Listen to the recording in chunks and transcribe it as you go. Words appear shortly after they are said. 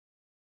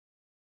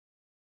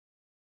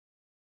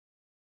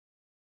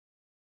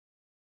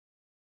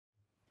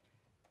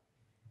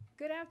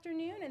Good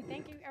afternoon, and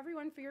thank you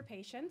everyone for your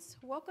patience.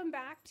 Welcome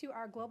back to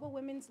our Global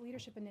Women's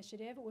Leadership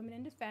Initiative Women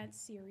in Defense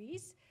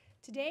series.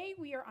 Today,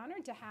 we are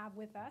honored to have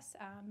with us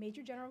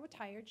Major General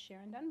Retired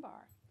Sharon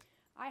Dunbar.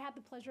 I had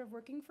the pleasure of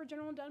working for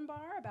General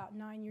Dunbar about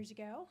 9 years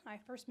ago. I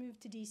first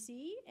moved to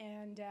DC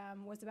and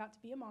was about to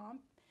be a mom.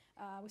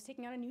 Was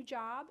taking on a new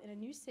job in a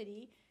new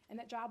city, and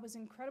that job was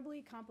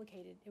incredibly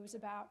complicated. It was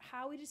about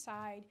how we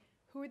decide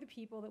who are the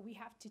people that we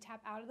have to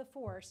tap out of the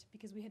force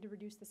because we had to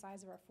reduce the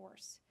size of our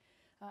force.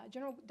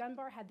 General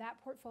Dunbar had that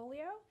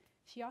portfolio.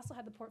 She also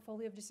had the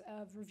portfolio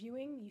of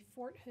reviewing the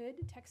Fort Hood,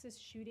 Texas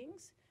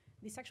shootings,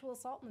 the sexual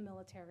assault in the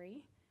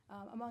military,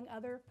 among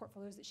other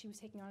portfolios that she was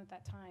taking on at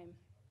that time.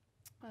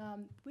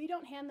 We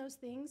don't hand those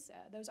things,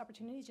 those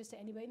opportunities just to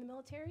anybody in the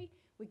military.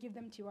 We give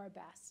them to our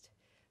best.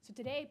 So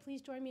today,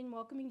 please join me in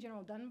welcoming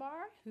General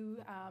Dunbar, who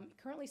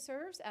currently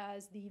serves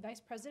as the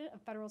Vice President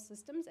of Federal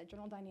Systems at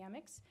General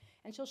Dynamics.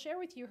 And she'll share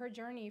with you her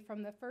journey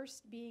from the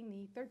first being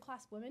the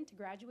third-class woman to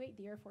graduate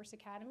the Air Force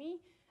Academy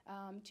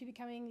to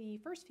becoming the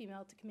first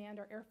female to command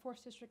our Air Force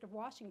District of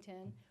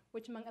Washington,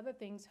 which, among other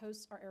things,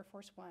 hosts our Air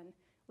Force One.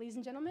 Ladies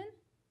and gentlemen,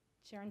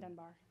 Sharon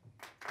Dunbar.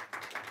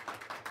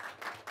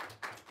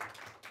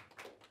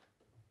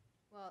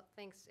 Well,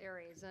 thanks,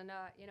 Aries. And,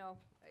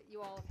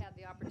 you all have had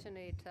the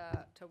opportunity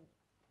to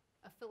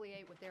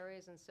affiliate with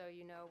Aries, and so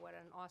you know what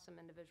an awesome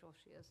individual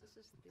she is.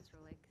 These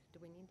are like, do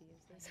we need to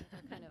use this?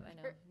 I know.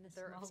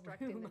 They're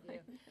obstructing the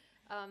view.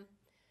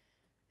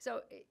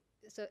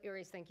 So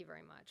Aries, thank you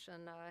very much.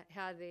 And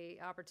had the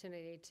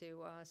opportunity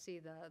to see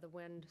the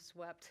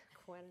wind-swept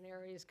Quinn and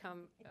Aries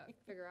come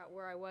figure out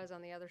where I was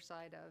on the other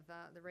side of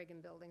the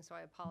Reagan building, so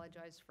I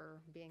apologize for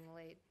being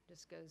late.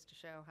 Just goes to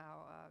show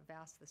how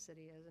vast the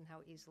city is and how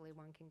easily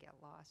one can get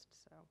lost.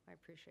 So I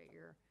appreciate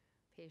your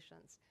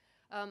patience.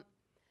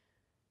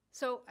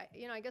 So,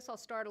 I guess I'll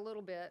start a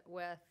little bit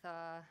with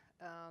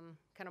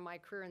kind of my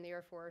career in the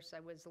Air Force.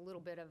 I was a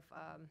little bit of,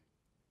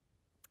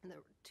 there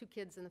were two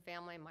kids in the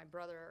family, my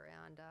brother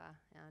and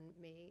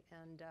me,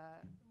 and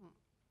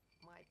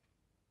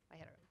I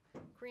had a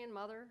Korean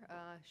mother.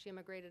 She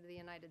immigrated to the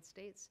United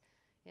States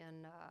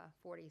in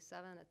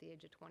 47 at the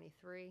age of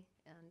 23,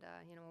 and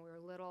when we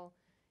were little,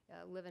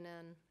 living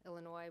in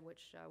Illinois,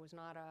 which was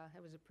not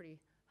it was a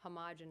pretty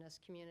homogenous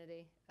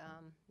community.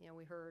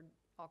 We heard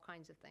all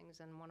kinds of things,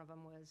 and one of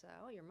them was,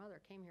 oh, your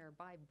mother came here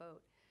by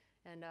boat.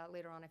 And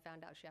later on I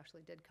found out she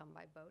actually did come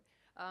by boat.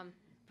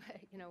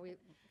 But, we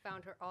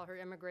found all her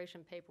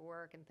immigration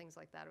paperwork and things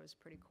like that. It was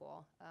pretty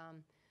cool.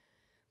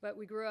 But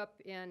we grew up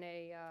in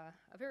a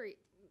very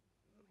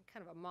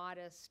kind of a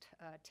modest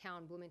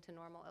town, Bloomington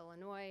Normal,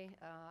 Illinois.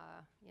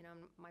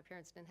 My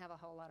parents didn't have a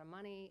whole lot of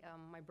money.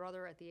 My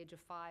brother, at the age of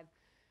 5,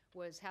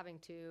 was having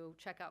to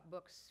check out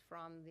books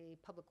from the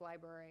public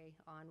library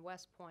on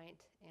West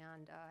Point,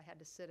 and had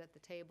to sit at the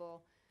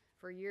table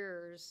for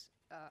years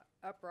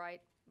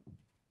upright,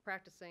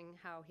 practicing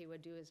how he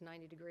would do his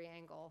 90-degree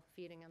angle,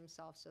 feeding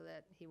himself so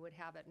that he would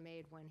have it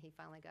made when he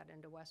finally got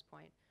into West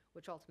Point,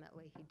 which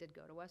ultimately he did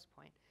go to West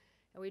Point.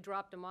 And we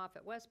dropped him off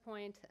at West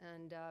Point,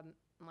 and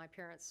my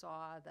parents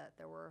saw that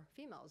there were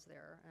females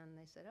there, and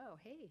they said, oh,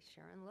 hey,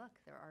 Sharon, look,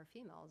 there are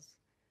females.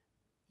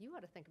 You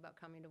ought to think about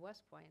coming to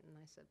West Point. And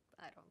I said,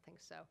 I don't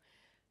think so.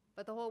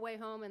 But the whole way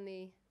home in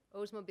the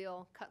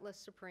Oldsmobile Cutlass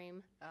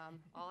Supreme,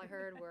 all I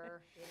heard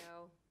were,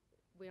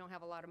 we don't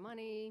have a lot of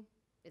money.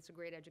 It's a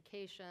great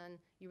education.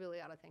 You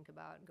really ought to think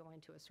about going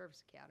to a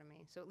service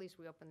academy. So at least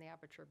we opened the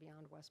aperture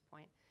beyond West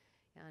Point.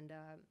 And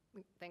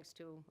thanks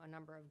to a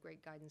number of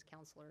great guidance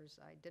counselors,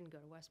 I didn't go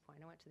to West Point.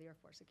 I went to the Air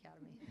Force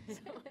Academy.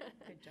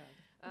 Good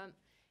job.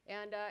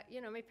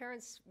 My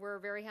parents were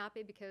very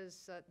happy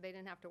because they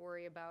didn't have to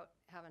worry about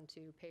having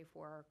to pay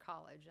for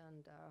college,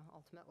 and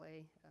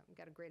ultimately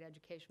got a great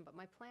education. But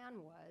my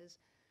plan was,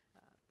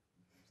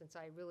 since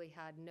I really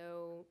had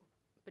no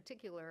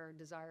particular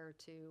desire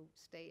to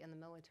stay in the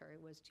military,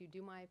 was to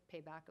do my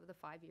payback of the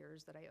 5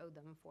 years that I owed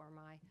them for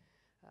my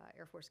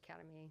Air Force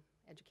Academy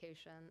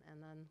education,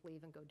 and then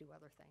leave and go do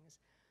other things.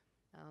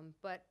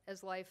 But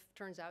as life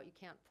turns out, you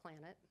can't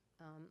plan it.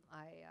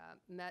 I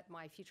met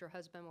my future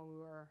husband when we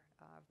were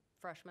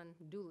freshmen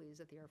doolies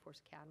at the Air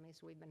Force Academy,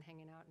 so we've been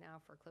hanging out now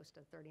for close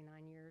to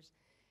 39 years.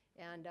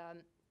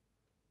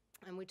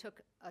 And we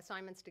took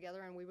assignments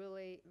together, and we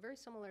really, very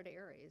similar to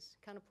Aries,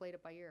 kind of played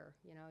it by ear.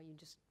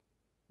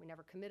 We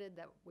never committed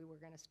that we were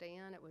going to stay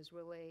in. It was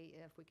really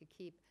if we could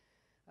keep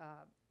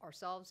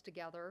ourselves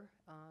together,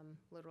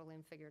 literally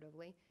and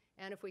figuratively,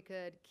 and if we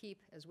could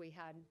keep, as we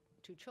had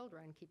 2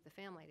 children, keep the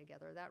family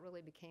together. That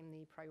really became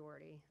the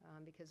priority,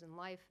 because in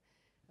life,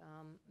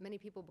 many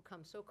people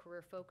become so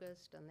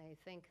career-focused, and they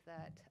think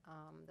that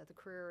the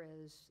career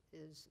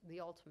is the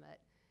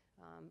ultimate.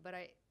 But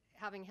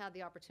having had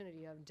the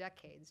opportunity of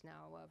decades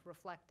now of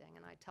reflecting,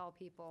 and I tell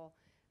people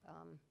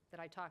that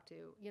I talk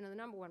to, the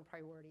number one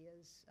priority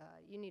is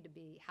you need to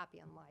be happy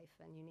in life,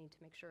 and you need to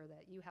make sure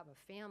that you have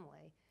a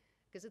family,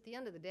 because at the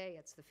end of the day,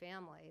 it's the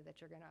family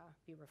that you're going to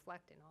be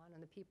reflecting on,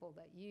 and the people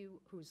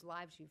whose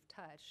lives you've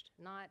touched,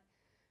 not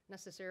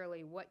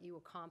necessarily what you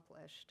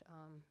accomplished,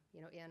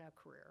 in a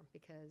career,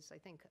 because I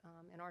think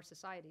in our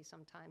society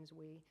sometimes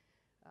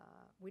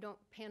we don't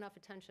pay enough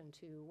attention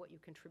to what you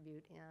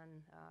contribute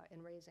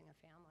in raising a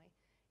family,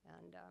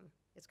 and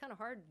it's kind of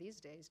hard these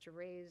days to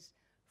raise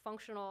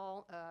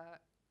functional,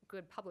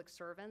 good public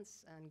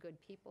servants and good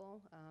people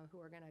who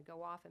are going to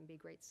go off and be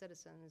great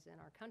citizens in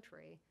our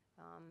country,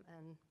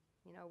 and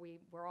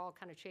we're all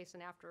kind of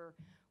chasing after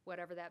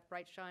whatever that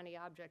bright, shiny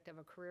object of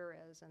a career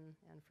is,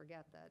 and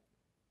forget that,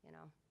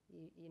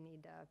 you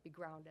need to be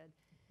grounded.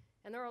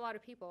 And there are a lot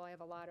of people, I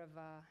have a lot of,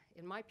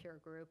 in my peer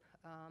group,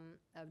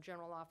 of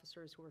general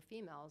officers who are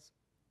females.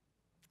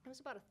 It was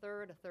about a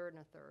third, a third,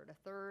 and a third. A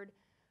third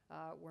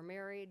were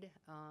married,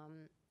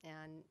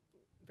 and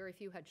very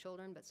few had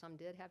children, but some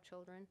did have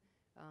children.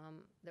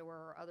 There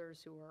were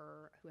others who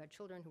had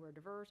children who were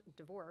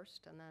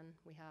divorced, and then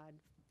we had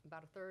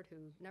about a third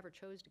who never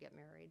chose to get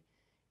married,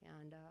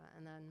 and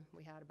then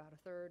we had about a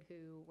third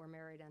who were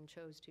married and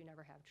chose to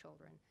never have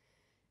children.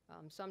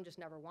 Some just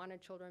never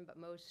wanted children, but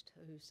most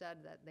who said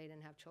that they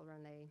didn't have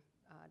children, they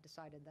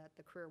decided that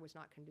the career was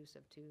not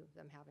conducive to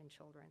them having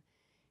children.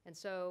 And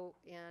so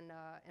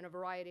in a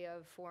variety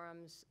of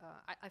forums,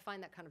 I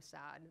find that kind of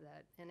sad,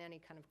 that in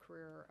any kind of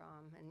career,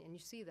 and you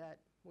see that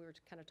we were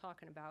kind of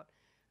talking about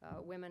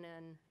women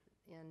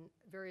in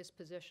various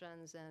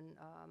positions and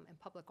in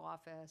public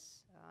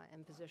office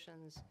and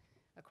positions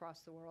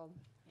across the world.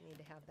 I need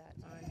to have that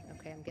on.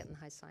 Okay, I'm getting the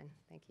high sign.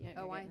 Thank you.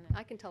 Yeah, Oh, you're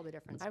I can tell the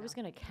difference I was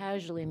now. going to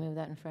casually move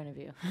that in front of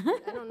you.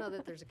 I don't know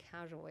that there's a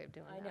casual way of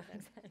doing I that. know,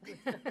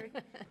 exactly.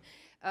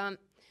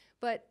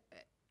 But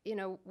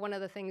one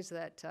of the things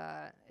that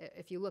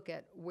if you look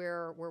at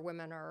where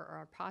women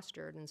are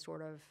postured and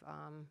sort of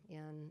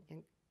in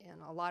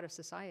a lot of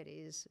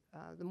societies,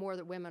 the more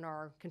that women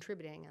are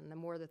contributing and the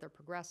more that they're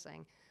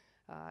progressing,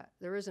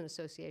 there is an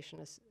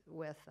association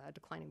with a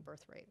declining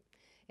birth rate.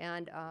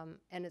 And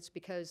it's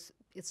because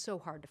it's so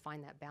hard to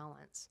find that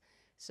balance.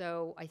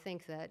 So I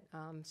think that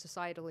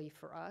societally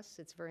for us,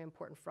 it's very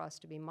important for us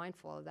to be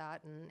mindful of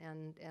that,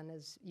 and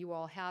as you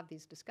all have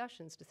these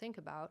discussions, to think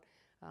about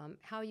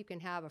how you can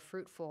have a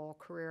fruitful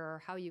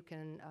career, how you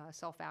can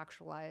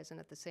self-actualize, and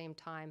at the same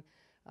time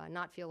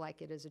not feel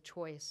like it is a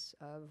choice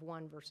of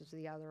one versus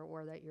the other,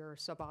 or that you're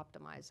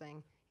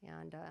sub-optimizing.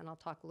 And I'll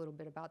talk a little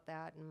bit about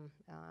that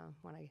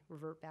when I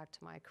revert back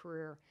to my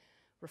career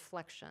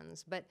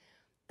reflections. But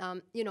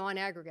on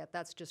aggregate,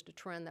 that's just a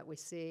trend that we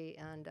see,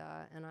 and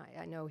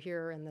I know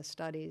here in the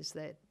studies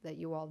that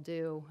you all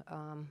do,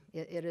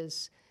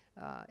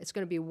 it's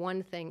going to be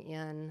one thing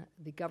in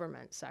the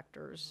government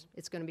sectors.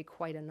 It's going to be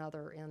quite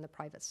another in the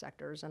private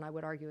sectors, and I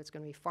would argue it's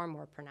going to be far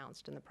more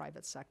pronounced in the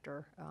private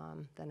sector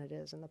than it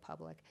is in the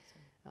public.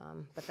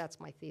 But that's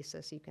my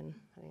thesis. You can,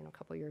 a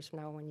couple of years from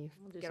now, when you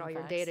get all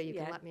your data, you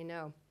can let me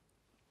know.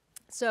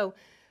 So,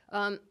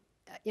 I'll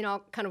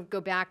kind of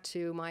go back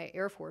to my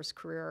Air Force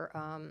career.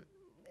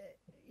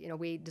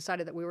 We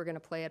decided that we were going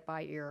to play it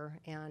by ear,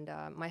 and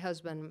my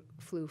husband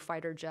flew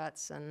fighter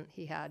jets, and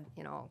he had,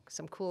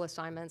 some cool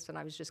assignments, and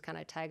I was just kind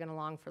of tagging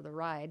along for the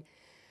ride.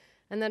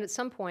 And then at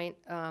some point,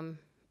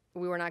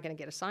 we were not going to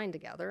get assigned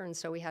together, and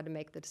so we had to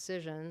make the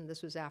decision.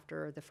 This was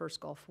after the first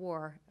Gulf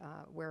War,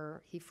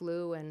 where he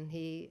flew and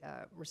he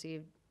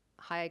received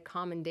high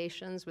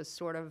commendations, was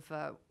sort of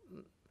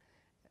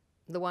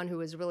the one who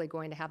was really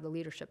going to have the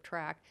leadership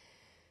track.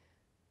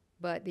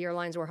 But the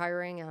airlines were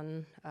hiring,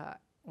 and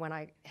when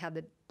I had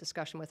the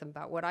discussion with him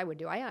about what I would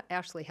do, I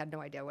actually had no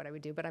idea what I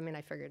would do, but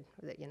I figured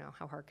that,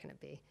 how hard can it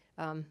be?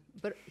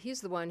 But he's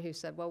the one who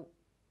said, well,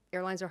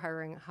 airlines are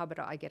hiring, how about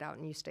I get out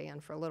and you stay in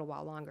for a little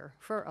while longer?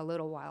 For a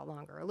little while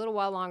longer. A little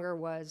while longer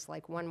was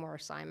like one more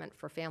assignment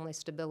for family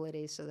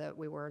stability, so that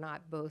we were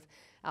not both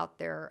out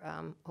there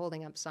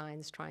holding up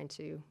signs trying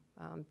to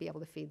be able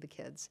to feed the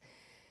kids.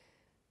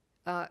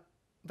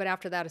 But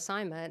after that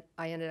assignment,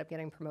 I ended up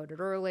getting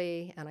promoted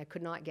early, and I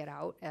could not get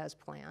out as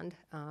planned.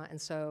 And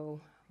so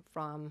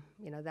from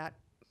that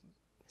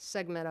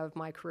segment of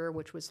my career,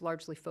 which was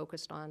largely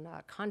focused on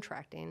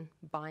contracting,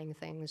 buying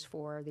things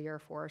for the Air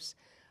Force,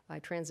 I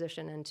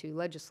transitioned into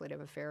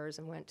legislative affairs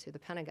and went to the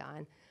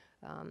Pentagon.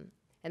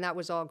 And that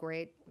was all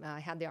great. I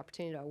had the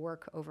opportunity to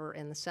work over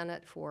in the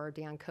Senate for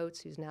Dan Coates,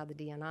 who's now the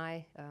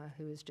DNI,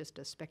 who is just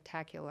a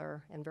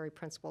spectacular and very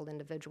principled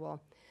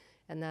individual.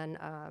 And then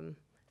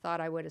thought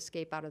I would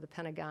escape out of the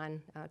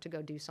Pentagon to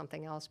go do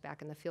something else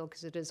back in the field,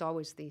 because it is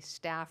always the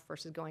staff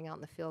versus going out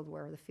in the field,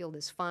 where the field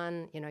is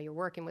fun. You're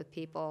working with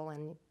people,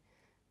 and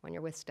when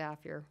you're with staff,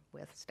 you're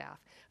with staff.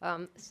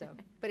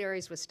 But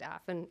Aries was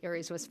staff, and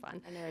Aries was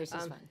fun. And Aries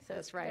was fun. So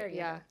that's right.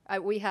 Yeah,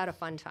 we had a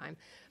fun time.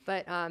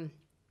 But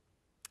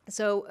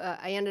so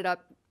I ended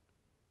up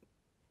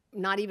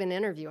not even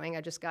interviewing.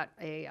 I just got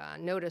a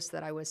notice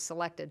that I was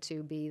selected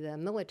to be the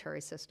military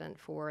assistant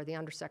for the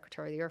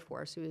Undersecretary of the Air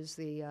Force, who is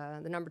the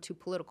 #2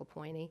 political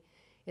appointee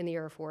in the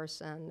Air Force,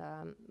 and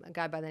a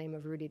guy by the name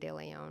of Rudy De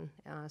Leon,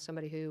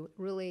 somebody who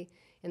really,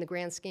 in the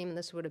grand scheme, and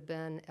this would have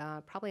been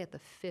probably at the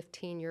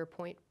 15-year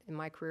point in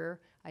my career,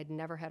 I'd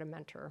never had a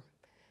mentor.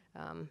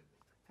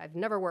 I've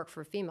never worked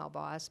for a female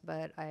boss,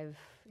 but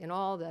in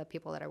all the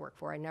people that I work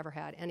for, I never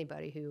had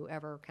anybody who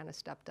ever kind of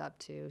stepped up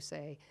to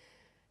say,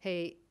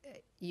 hey,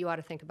 you ought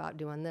to think about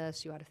doing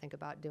this, you ought to think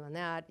about doing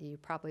that. You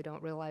probably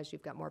don't realize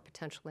you've got more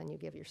potential than you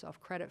give yourself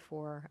credit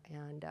for.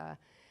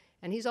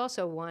 And he's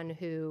also one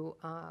who,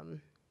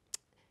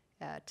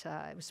 it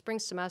was spring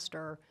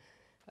semester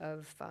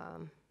of,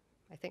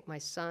 I think my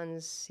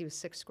son's, he was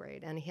 6th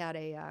grade, and he had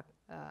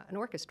an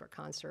orchestra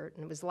concert,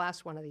 and it was the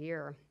last one of the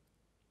year.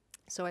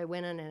 So I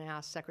went in and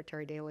asked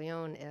Secretary De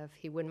Leon if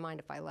he wouldn't mind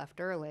if I left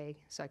early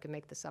so I could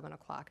make the 7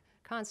 o'clock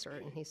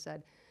concert. And he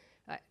said,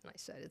 and I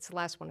said, it's the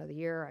last one of the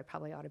year, I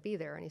probably ought to be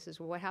there. And he says,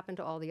 well, what happened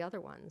to all the other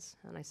ones?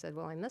 And I said,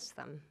 well, I missed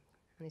them.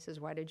 And he says,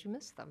 why did you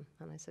miss them?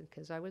 And I said,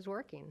 because I was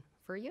working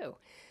for you.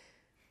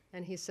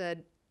 And he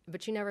said,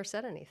 but you never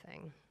said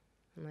anything.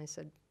 And I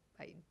said,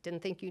 I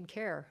didn't think you'd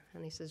care.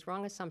 And he says,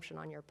 wrong assumption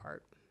on your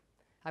part.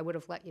 I would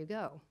have let you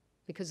go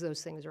because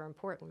those things are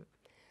important.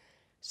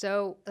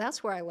 So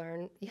that's where I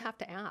learned you have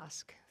to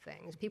ask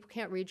things. People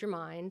can't read your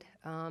mind.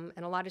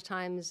 And a lot of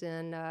times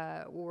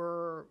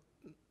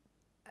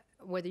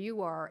whether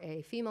you are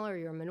a female or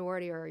you're a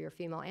minority or you're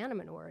female and a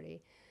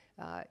minority,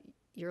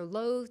 you're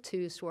loath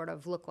to sort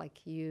of look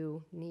like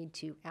you need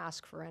to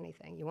ask for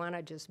anything. You want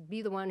to just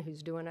be the one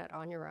who's doing it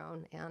on your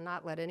own and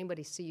not let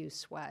anybody see you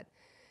sweat.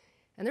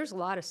 And there's a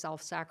lot of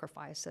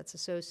self-sacrifice that's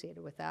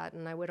associated with that,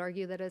 and I would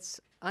argue that it's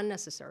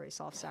unnecessary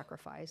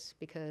self-sacrifice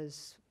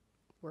because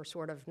we're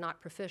sort of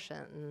not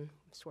proficient in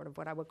sort of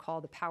what I would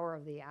call the power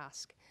of the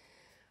ask.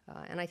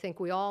 And I think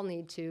we all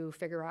need to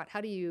figure out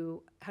how do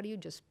you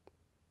just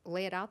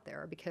lay it out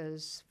there,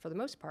 because for the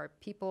most part,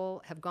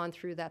 people have gone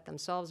through that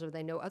themselves, or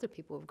they know other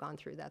people who've gone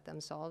through that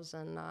themselves.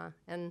 And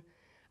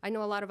I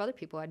know a lot of other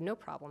people had no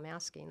problem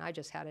asking. I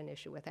just had an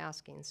issue with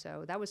asking.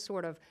 So that was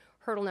sort of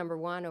hurdle number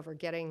one over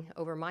getting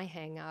over my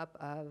hang up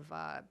of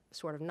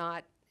sort of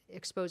not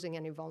exposing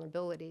any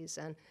vulnerabilities,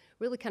 and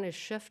really kind of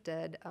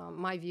shifted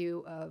my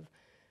view of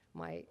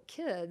my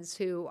kids,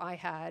 who I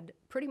had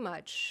pretty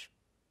much,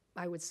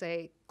 I would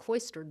say,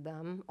 cloistered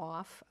them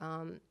off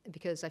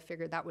because I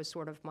figured that was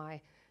sort of my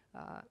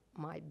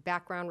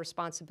background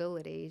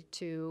responsibility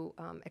to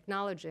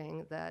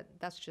acknowledging that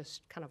that's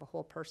just kind of a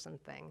whole person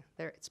thing.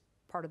 It's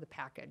part of the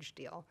package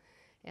deal.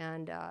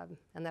 And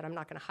that I'm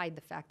not going to hide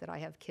the fact that I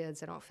have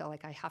kids. I don't feel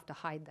like I have to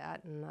hide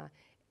that. And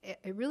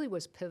it really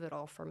was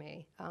pivotal for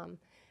me.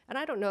 And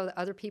I don't know that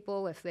other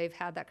people, if they've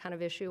had that kind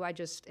of issue. I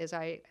just, as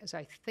I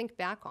think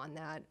back on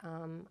that,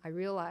 I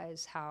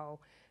realize how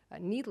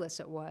needless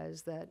it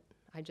was, that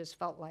I just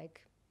felt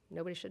like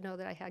nobody should know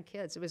that I had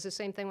kids. It was the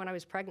same thing when I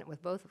was pregnant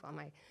with both of them.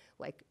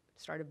 I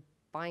started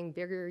buying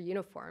bigger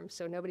uniforms,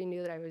 so nobody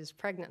knew that I was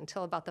pregnant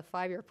until about the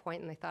 5-year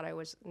point, and they thought I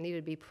needed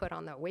to be put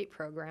on the weight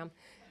program.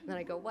 And then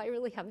I go, well, I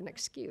really have an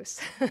excuse.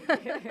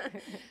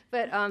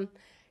 But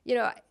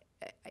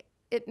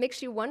it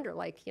makes you wonder,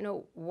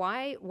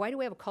 why do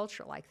we have a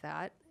culture like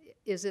that?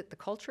 Is it the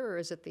culture or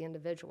is it the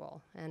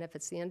individual? And if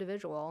it's the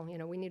individual,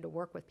 we need to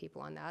work with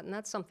people on that. And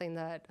that's something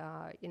that,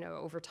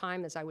 over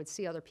time, as I would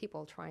see other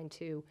people trying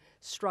to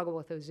struggle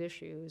with those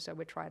issues, I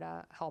would try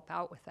to help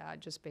out with that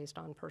just based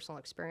on personal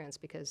experience,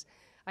 because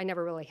I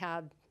never really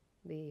had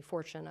the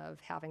fortune of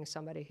having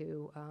somebody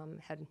who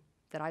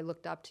that I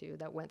looked up to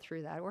that went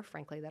through that, or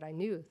frankly, that I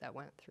knew that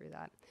went through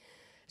that.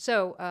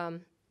 So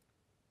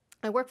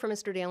I worked for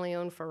Mr. De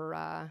Leon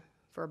for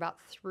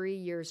about 3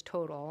 years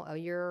total, a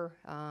year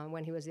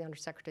when he was the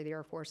Undersecretary of the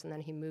Air Force, and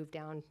then he moved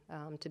down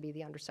to be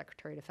the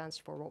Undersecretary of Defense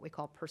for what we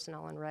call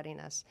personnel and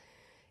readiness.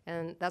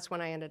 And that's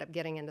when I ended up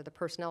getting into the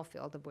personnel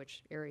field, of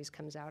which Aries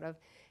comes out of.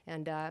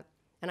 And I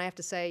have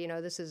to say,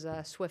 this is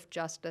a swift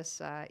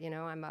justice. I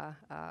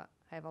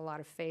have a lot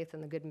of faith in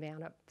the good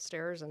man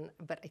upstairs,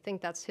 but I think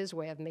that's his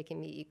way of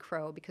making me eat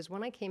crow, because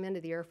when I came into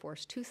the Air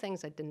Force, 2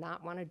 things I did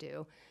not want to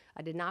do.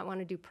 I did not want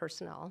to do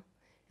personnel,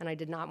 and I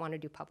did not want to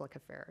do public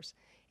affairs.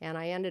 And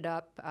I ended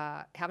up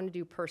having to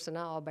do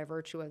personnel by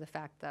virtue of the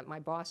fact that my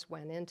boss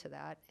went into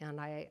that, and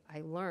I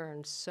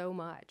learned so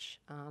much.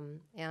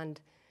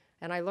 And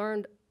I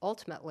learned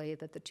ultimately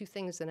that the 2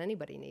 things that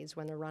anybody needs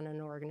when they're running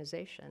an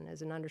organization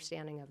is an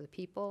understanding of the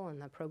people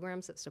and the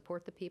programs that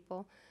support the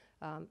people,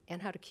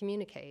 and how to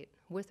communicate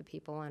with the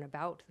people and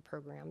about the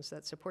programs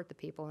that support the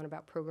people and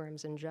about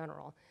programs in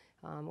general.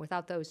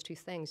 Without those 2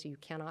 things, you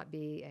cannot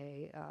be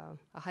a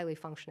highly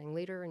functioning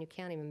leader, and you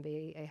can't even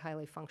be a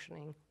highly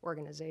functioning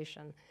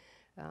organization.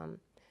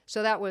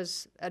 So that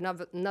was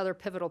another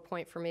pivotal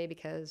point for me,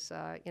 because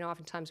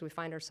oftentimes we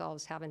find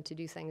ourselves having to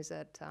do things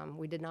that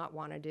we did not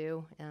want to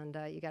do, and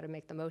you got to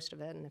make the most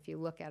of it. And if you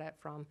look at it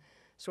from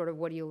sort of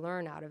what do you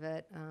learn out of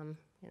it,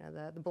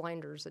 the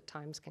blinders at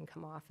times can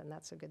come off, and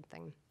that's a good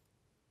thing.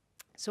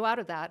 So out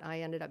of that, I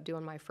ended up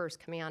doing my first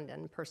command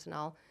in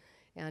personnel.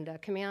 And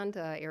command,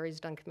 Aries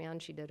done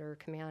command. She did her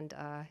command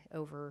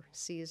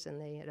overseas in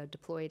the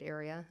deployed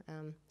area,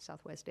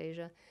 Southwest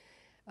Asia.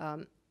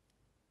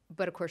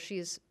 But of course,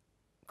 she's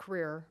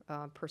career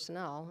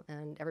personnel,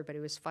 and everybody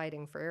was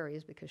fighting for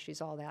Aries because she's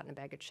all that in a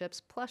bag of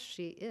chips. Plus,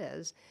 she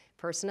is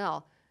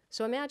personnel.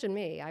 So imagine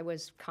me, I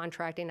was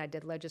contracting, I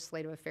did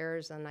legislative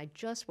affairs, and I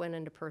just went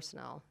into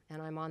personnel,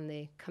 and I'm on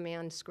the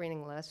command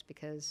screening list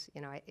because,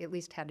 I at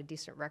least had a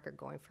decent record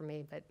going for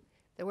me, but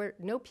there were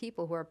no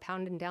people who are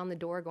pounding down the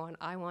door going,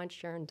 I want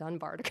Sharon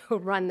Dunbar to go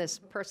run this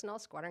personnel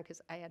squadron,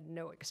 because I had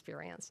no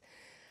experience.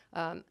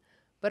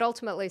 But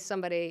ultimately,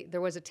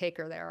 there was a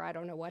taker there. I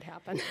don't know what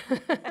happened.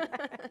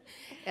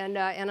 And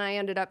I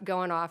ended up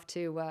going off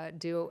to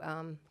do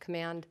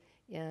command,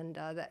 and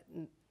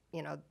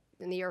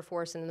in the Air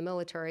Force and in the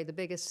military, the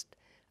biggest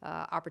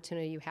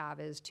opportunity you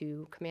have is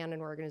to command an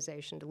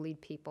organization, to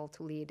lead people,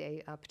 to lead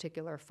a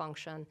particular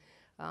function,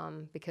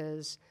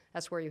 because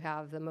that's where you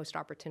have the most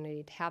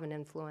opportunity to have an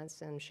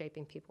influence in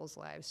shaping people's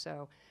lives.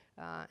 So,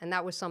 and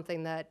that was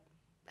something that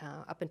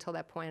up until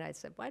that point, I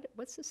said,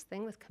 what's this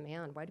thing with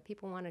command? Why do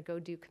people want to go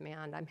do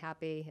command? I'm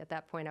happy. At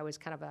that point, I was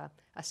kind of a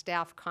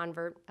staff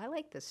convert. I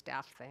like this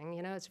staff thing.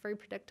 It's very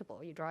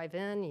predictable. You drive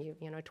in,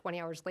 20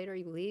 hours later,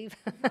 you leave.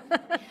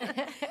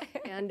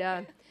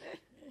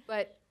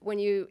 But when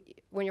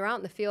you're out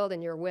in the field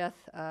and you're with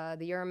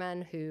the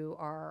airmen who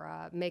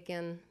are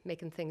making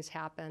things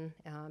happen,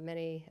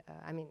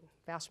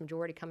 vast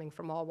majority coming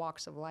from all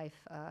walks of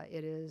life,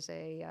 it is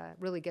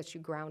really gets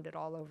you grounded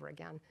all over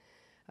again.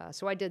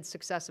 So I did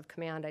successive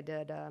command. I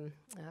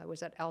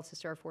was at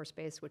Altus Air Force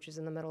Base, which is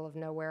in the middle of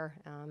nowhere,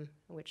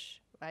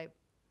 which I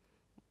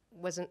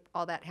wasn't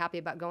all that happy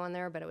about going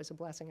there, but it was a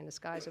blessing in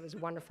disguise. It was a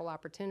wonderful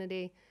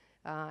opportunity.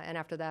 And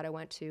after that, I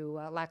went to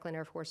Lackland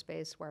Air Force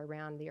Base, where I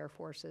ran the Air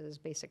Force's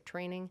basic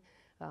training.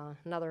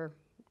 Another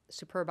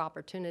superb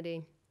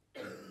opportunity.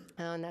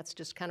 And that's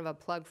just kind of a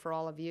plug for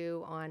all of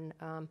you on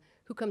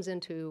who comes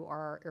into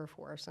our Air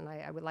Force. And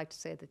I would like to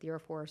say that the Air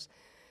Force,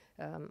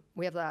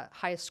 we have the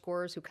highest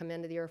scorers who come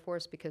into the Air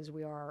Force because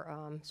we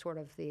are sort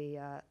of the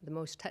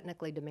most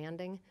technically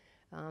demanding.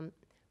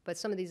 But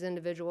some of these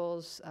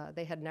individuals,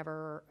 they had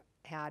never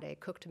had a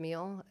cooked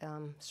meal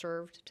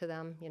served to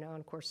them. And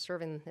of course,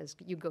 serving is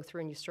you go through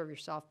and you serve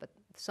yourself, but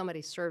if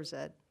somebody serves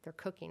it, they're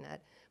cooking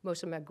it.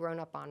 Most of them have grown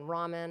up on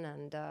ramen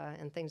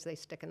and things they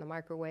stick in the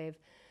microwave.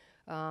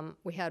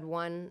 We had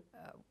one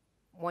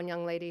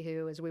young lady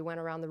who, as we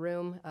went around the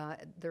room,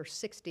 there's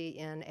 60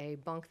 in a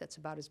bunk that's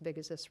about as big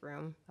as this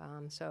room.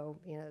 So,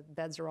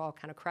 beds are all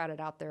kind of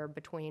crowded out there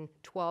between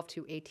 12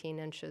 to 18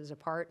 inches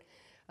apart.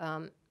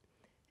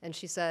 And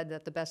she said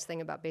that the best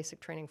thing about basic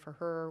training for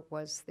her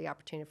was the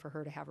opportunity for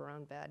her to have her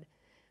own bed.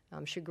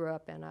 She grew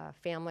up in a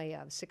family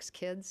of 6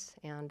 kids,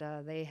 and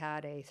they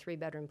had a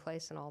 3-bedroom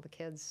place, and all the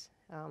kids,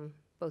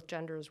 both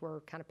genders,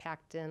 were kind of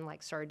packed in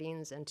like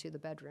sardines into the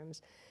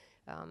bedrooms.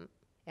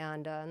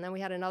 And then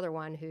we had another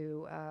one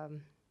who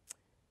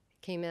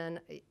came in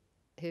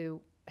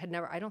who had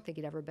never, I don't think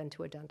he'd ever been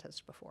to a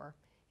dentist before.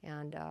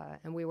 And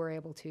we were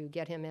able to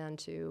get him in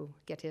to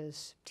get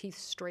his teeth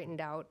straightened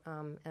out.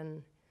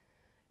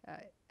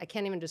 I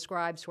can't even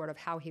describe sort of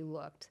how he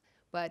looked.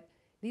 But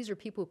these are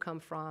people who come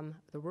from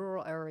the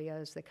rural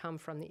areas. They come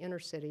from the inner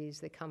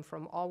cities. They come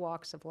from all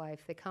walks of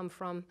life. They come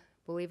from,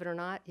 believe it or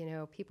not,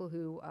 people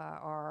who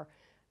are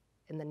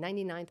in the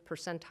 99th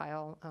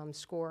percentile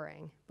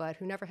scoring, but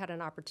who never had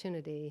an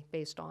opportunity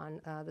based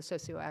on the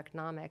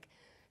socioeconomic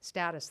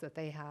status that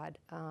they had.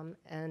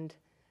 And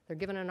they're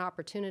given an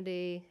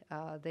opportunity.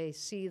 They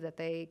see that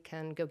they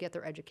can go get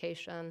their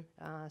education.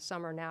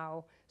 Some are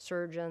now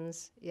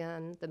surgeons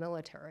in the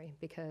military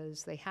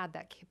because they had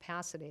that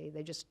capacity.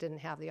 They just didn't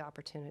have the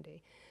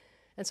opportunity.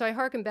 And so I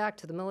hearken back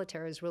to the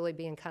military as really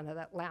being kind of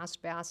that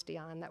last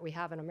bastion that we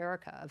have in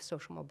America of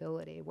social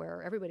mobility,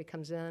 where everybody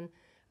comes in.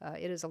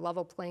 It is a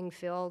level playing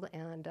field,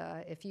 and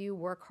if you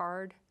work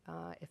hard,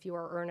 if you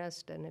are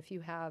earnest, and if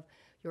you have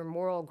your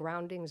moral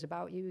groundings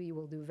about you, you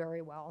will do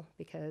very well,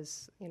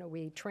 because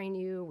we train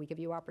you, we give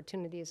you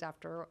opportunities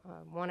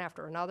one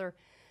after another.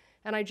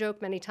 And I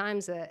joke many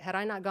times that had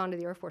I not gone to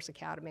the Air Force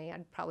Academy,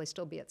 I'd probably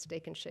still be at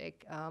Steak and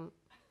Shake,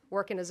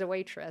 working as a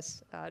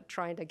waitress,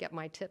 trying to get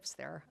my tips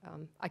there.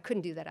 I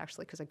couldn't do that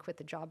actually because I quit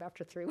the job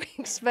after 3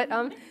 weeks, but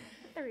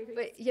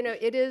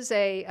it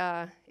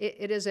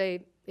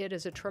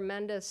is a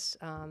tremendous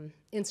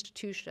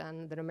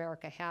institution that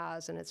America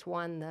has, and it's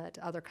one that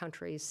other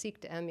countries seek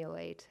to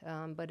emulate,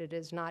 but it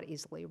is not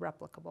easily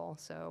replicable.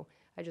 So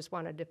I just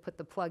wanted to put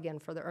the plug in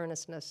for the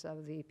earnestness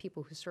of the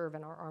people who serve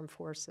in our armed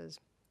forces.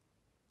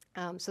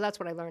 So that's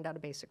what I learned out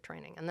of basic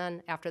training. And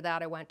then after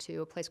that, I went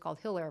to a place called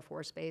Hill Air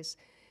Force Base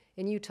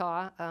in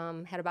Utah.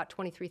 Had about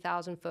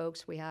 23,000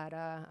 folks. We had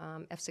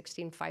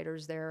F-16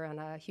 fighters there and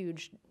a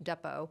huge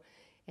depot.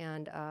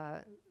 And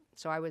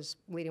so I was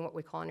leading what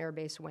we call an air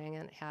base wing,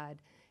 and it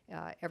had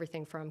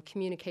everything from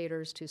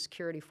communicators to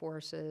security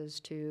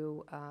forces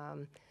to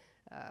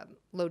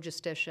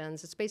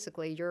logisticians. It's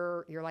basically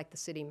you're like the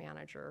city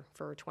manager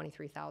for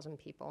 23,000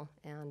 people.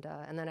 And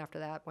then after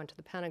that, went to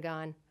the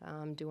Pentagon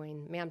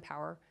doing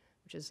manpower,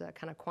 which is a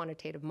kind of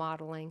quantitative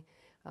modeling.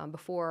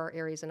 Before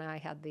Aries and I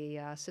had the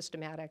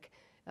systematic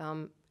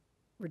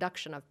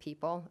reduction of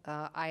people,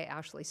 I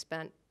actually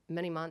spent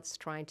many months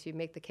trying to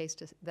make the case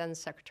to then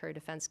Secretary of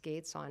Defense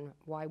Gates on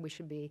why we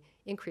should be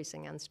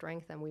increasing end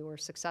strength, and we were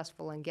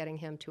successful in getting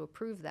him to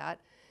approve that.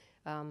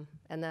 And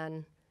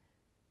then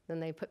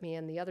they put me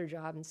in the other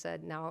job and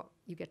said, now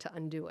you get to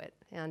undo it.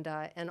 And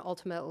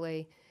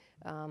ultimately,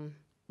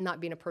 not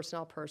being a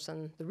personnel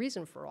person, the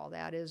reason for all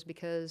that is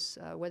because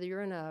whether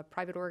you're in a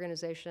private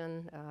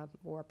organization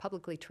or a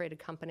publicly traded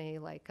company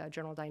like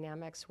General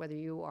Dynamics, whether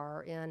you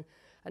are in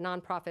a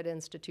nonprofit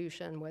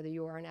institution, whether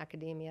you are in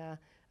academia,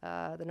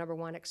 the number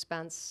one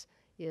expense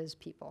is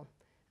people.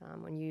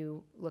 When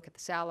you look at the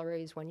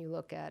salaries, when you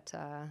look at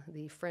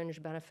the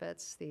fringe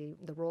benefits, the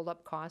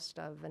rolled-up cost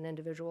of an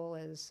individual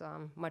is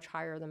much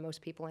higher than most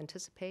people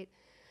anticipate.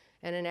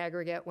 And in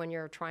aggregate, when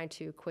you're trying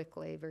to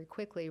very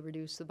quickly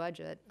reduce the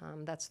budget,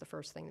 that's the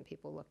first thing that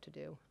people look to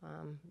do.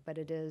 But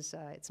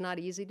it's not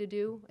easy to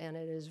do, and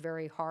it is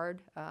very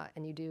hard,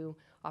 and you do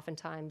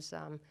oftentimes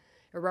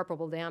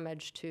irreparable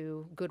damage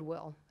to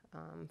goodwill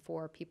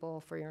for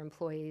people, for your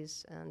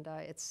employees, and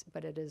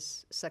but it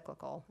is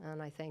cyclical.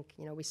 And I think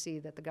we see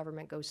that the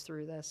government goes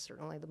through this.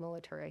 Certainly, the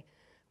military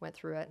went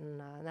through it,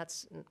 and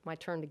that's my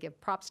turn to give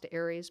props to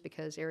Aries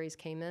because Aries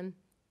came in.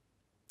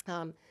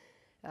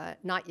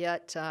 Not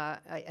yet.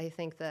 I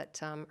think that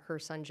her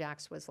son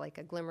Jax was like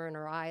a glimmer in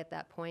her eye at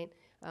that point,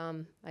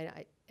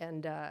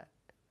 and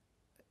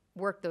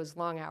worked those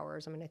long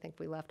hours. I mean, I think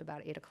we left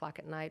about 8 o'clock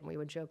at night, and we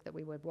would joke that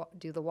we would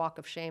do the walk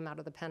of shame out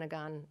of the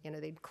Pentagon.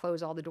 They'd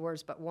close all the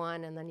doors but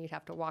one, and then you'd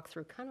have to walk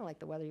through, kind of like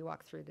the weather you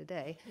walk through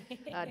today,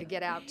 to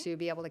get out to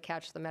be able to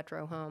catch the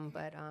metro home.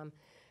 But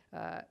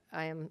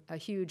I am a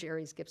huge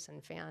Aries Gibson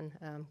fan.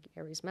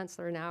 Aries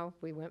Mentzler now.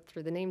 We went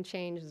through the name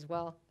change as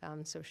well,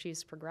 so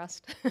she's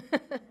progressed.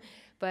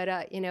 But,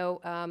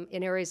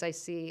 in Aries I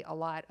see a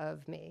lot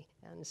of me.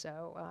 And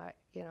so,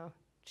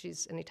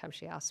 anytime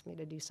she asks me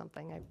to do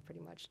something, I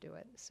pretty much do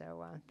it.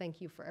 So thank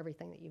you for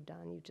everything that you've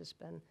done. You've just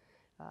been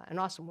an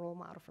awesome role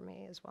model for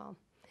me as well.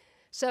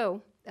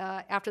 So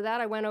after that,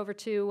 I went over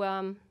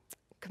to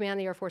command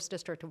the Air Force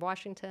District of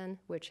Washington,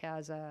 which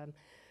has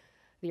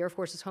the Air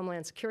Force's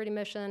Homeland Security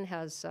mission,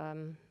 has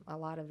a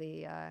lot of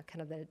the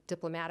kind of the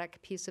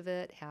diplomatic piece of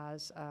it,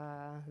 has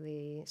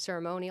the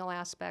ceremonial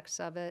aspects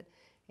of it,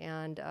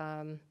 and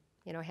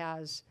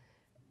has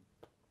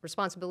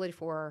responsibility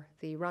for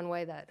the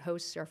runway that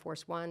hosts Air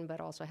Force One,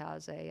 but also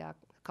has a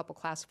couple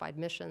classified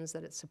missions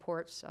that it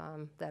supports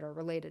that are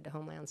related to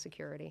Homeland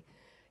Security.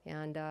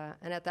 And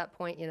at that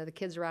point, the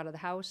kids are out of the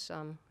house.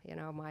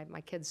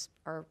 My kids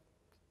are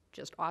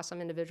just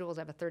awesome individuals.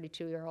 I have a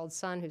 32-year-old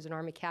son who's an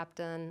Army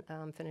captain,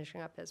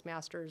 finishing up his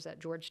master's at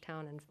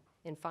Georgetown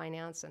in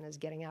finance and is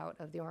getting out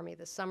of the Army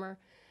this summer.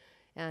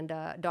 And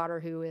a daughter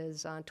who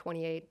is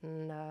 28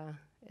 and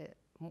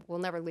will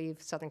never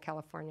leave Southern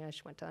California.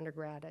 She went to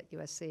undergrad at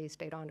USC,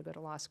 stayed on to go to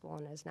law school,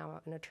 and is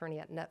now an attorney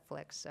at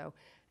Netflix. So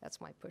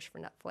that's my push for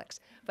Netflix.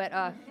 But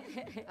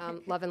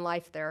loving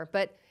life there.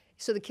 But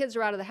so the kids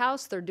are out of the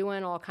house. They're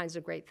doing all kinds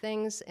of great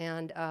things.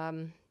 And,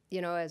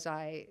 as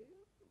I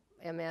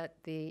am at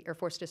the Air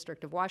Force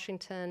District of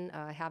Washington,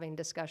 having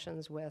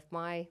discussions with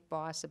my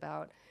boss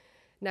about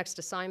next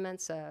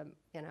assignments,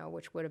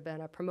 which would have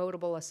been a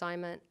promotable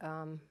assignment,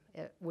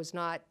 it was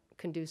not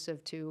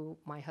conducive to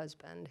my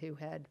husband, who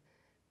had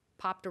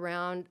popped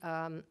around.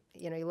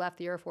 He left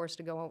the Air Force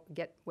to go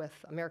get with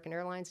American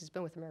Airlines. He's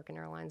been with American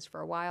Airlines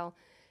for a while.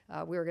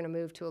 We were going to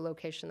move to a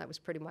location that was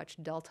pretty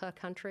much Delta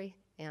country.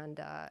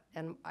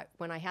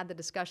 When I had the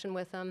discussion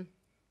with him,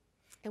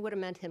 it would have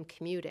meant him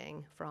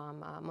commuting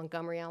from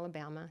Montgomery,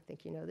 Alabama. I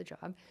think you know the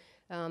job.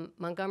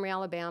 Montgomery,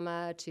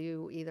 Alabama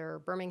to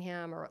either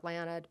Birmingham or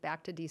Atlanta,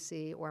 back to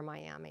D.C. or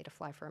Miami to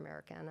fly for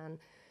American.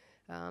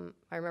 And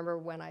I remember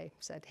when I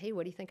said, hey,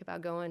 what do you think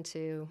about going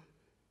to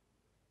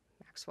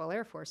Maxwell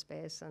Air Force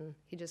Base? And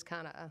he just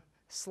kind of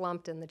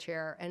slumped in the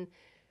chair. And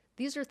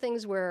these are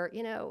things where,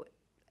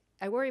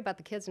 I worry about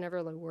the kids, never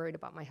really worried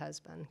about my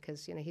husband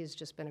because, he's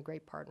just been a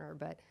great partner.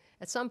 But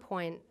at some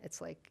point,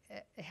 it's like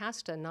it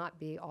has to not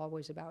be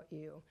always about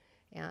you.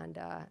 And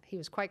he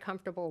was quite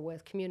comfortable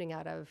with commuting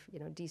out of,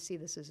 D.C.,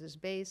 this is his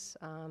base,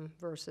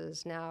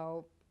 versus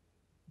now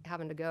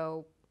having to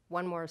go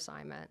one more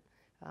assignment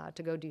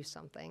to go do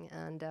something.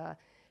 And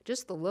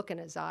just the look in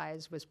his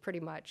eyes was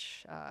pretty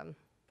much,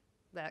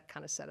 that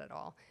kind of said it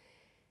all.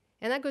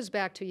 And that goes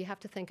back to, you have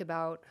to think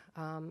about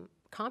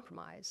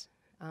compromise.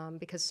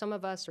 Because some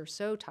of us are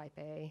so type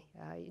A,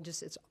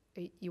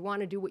 you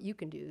want to do what you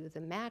can do to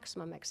the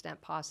maximum extent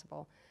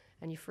possible,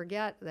 and you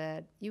forget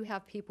that you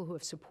have people who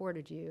have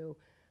supported you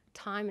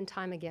time and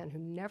time again who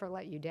never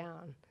let you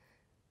down.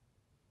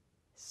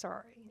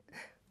 Sorry.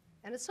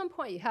 And at some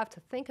point, you have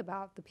to think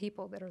about the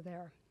people that are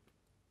there.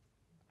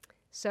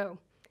 So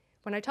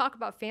when I talk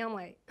about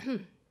family, I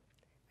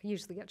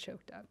usually get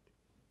choked up.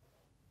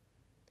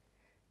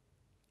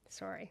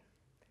 Sorry.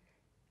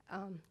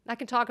 I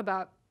can talk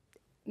about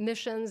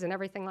missions and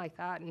everything like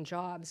that and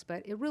jobs,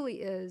 but it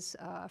really is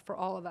for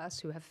all of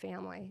us who have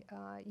family.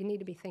 You need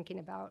to be thinking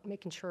about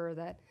making sure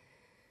that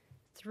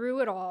through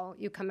it all,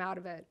 you come out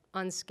of it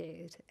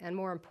unscathed, and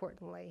more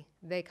importantly,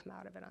 they come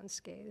out of it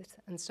unscathed.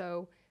 And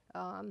so,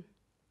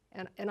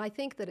 and I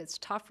think that it's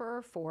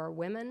tougher for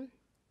women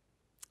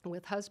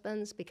with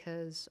husbands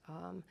because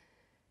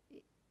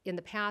in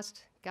the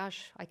past,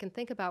 gosh, I can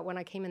think about when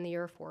I came in the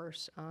Air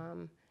Force.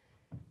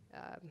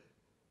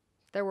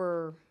 There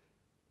were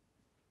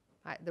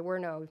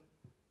no.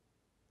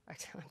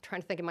 I'm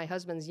trying to think of my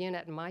husband's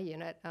unit and my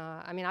unit.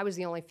 I mean, I was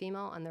the only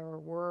female, and there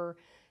were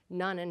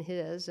none in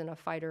his in a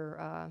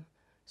fighter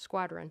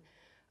squadron.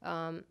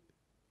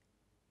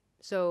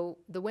 So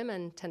the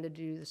women tended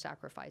to do the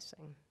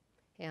sacrificing,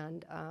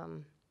 and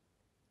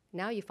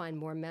now you find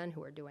more men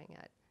who are doing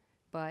it.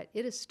 But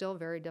it is still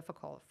very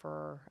difficult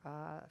for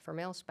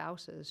male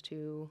spouses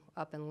to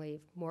up and leave.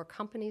 More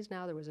companies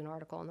now. There was an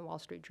article in the Wall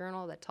Street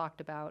Journal that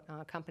talked about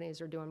companies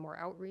are doing more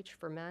outreach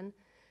for men,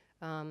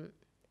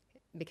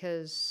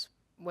 because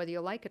whether you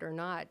like it or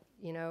not,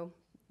 you know,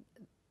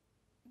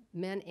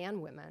 men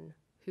and women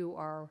who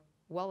are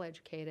well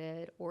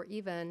educated, or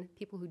even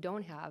people who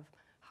don't have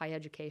high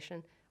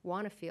education,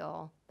 want to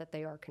feel that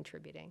they are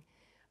contributing.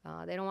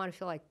 They don't want to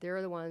feel like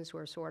they're the ones who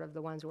are sort of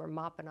the ones who are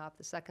mopping up,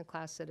 the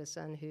second-class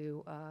citizen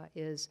who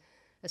is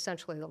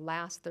essentially the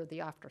last, they're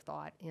the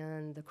afterthought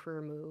in the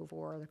career move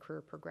or the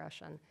career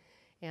progression.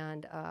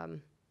 And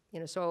you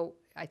know, so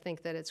I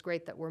think that it's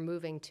great that we're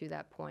moving to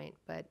that point,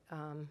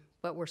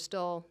 but we're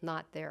still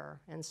not there.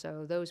 And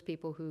so those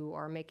people who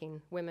are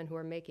making, women who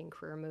are making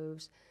career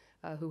moves,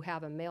 who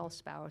have a male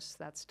spouse,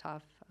 that's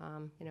tough.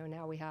 You know,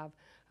 now we have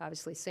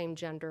obviously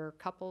same-gender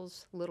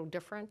couples, a little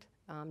different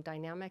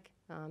dynamic.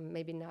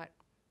 Maybe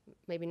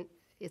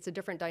it's a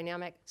different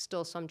dynamic,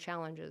 still some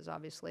challenges,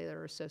 obviously, that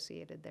are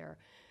associated there.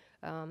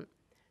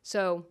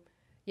 So,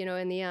 you know,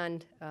 in the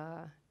end,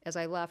 as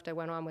I left, I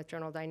went on with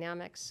General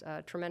Dynamics,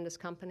 a tremendous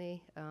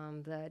company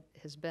that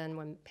has been,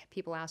 when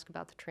people ask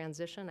about the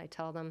transition, I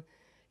tell them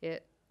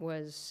it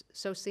was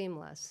so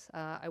seamless.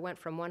 I went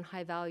from one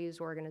high values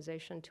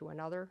organization to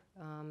another,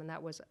 and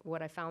that was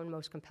what I found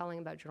most compelling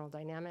about General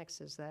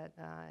Dynamics, is that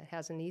it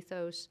has an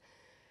ethos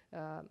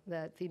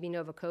that Phoebe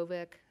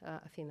Novakovic,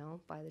 a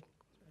female by the,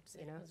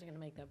 you know, I was going to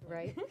make that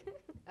point.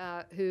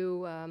 right,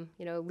 who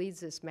you know, leads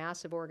this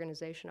massive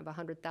organization of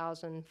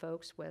 100,000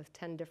 folks with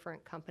 10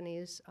 different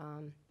companies,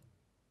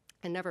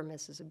 and never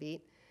misses a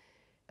beat.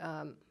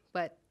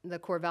 But the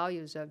core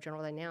values of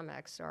General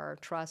Dynamics are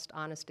trust,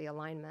 honesty,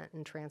 alignment,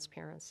 and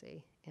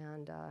transparency.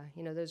 And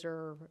you know, those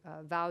are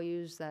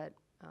values that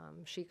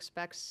she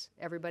expects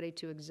everybody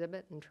to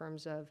exhibit in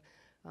terms of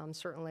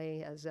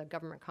certainly as a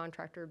government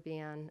contractor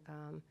being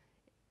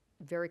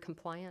very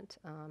compliant,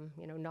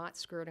 you know, not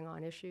skirting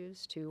on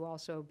issues, to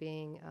also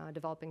being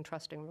developing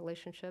trusting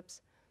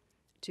relationships,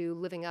 to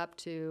living up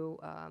to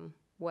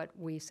what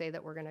we say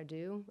that we're going to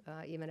do,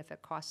 even if it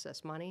costs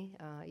us money,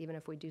 even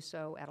if we do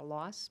so at a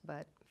loss,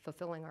 but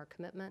fulfilling our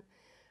commitment,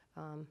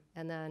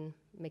 and then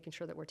making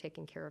sure that we're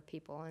taking care of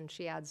people. And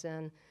she adds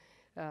in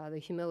the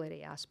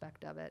humility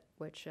aspect of it,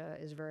 which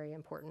is very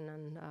important.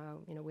 And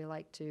you know, we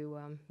like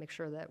to make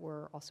sure that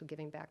we're also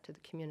giving back to the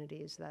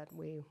communities that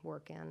we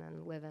work in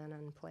and live in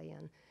and play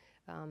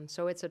in.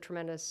 So it's a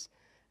tremendous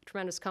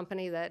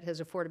company that has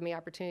afforded me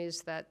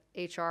opportunities. That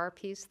HR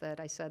piece that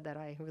I said that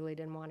I really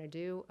didn't want to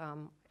do,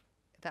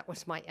 that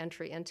was my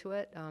entry into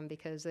it,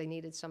 because they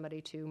needed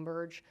somebody to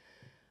merge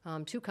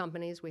two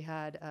companies. We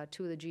had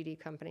two of the GD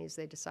companies.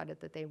 They decided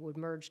that they would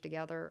merge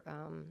together,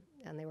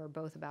 and they were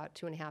both about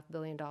 $2.5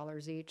 billion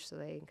each, so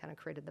they kind of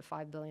created the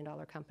 $5 billion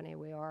company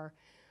we are.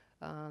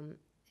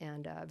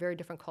 And very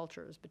different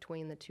cultures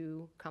between the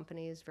two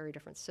companies, very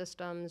different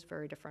systems,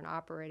 very different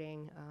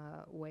operating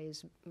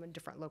ways,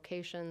 different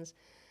locations.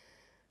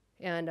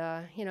 And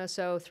you know,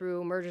 so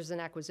through mergers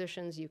and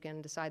acquisitions, you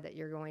can decide that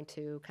you're going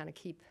to kind of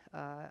keep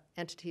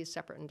entities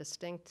separate and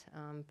distinct,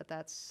 but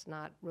that's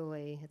not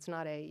really,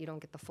 you don't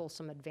get the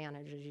fulsome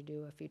advantage as you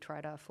do if you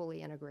try to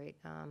fully integrate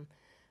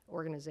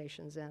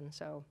organizations in.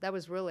 So that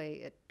was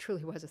really, it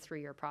truly was a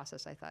 3-year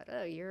process. I thought,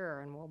 oh, a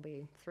year and we'll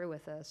be through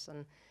with this.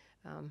 And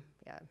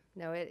yeah,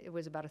 no, it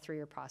was about a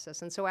 3-year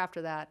process. And so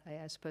after that,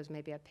 I suppose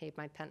maybe I paid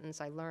my penance.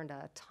 I learned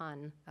a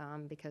ton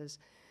because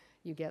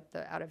you get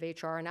out of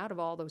HR and out of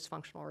all those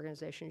functional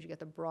organizations, you get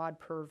the broad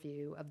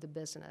purview of the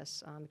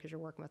business, because you're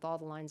working with all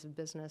the lines of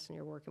business and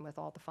you're working with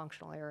all the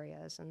functional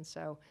areas. And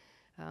so,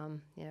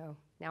 you know,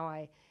 now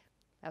I,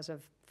 as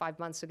of 5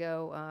 months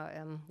ago,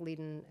 am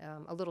leading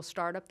a little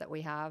startup that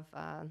we have.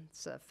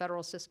 It's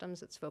federal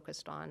systems. It's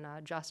focused on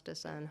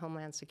justice and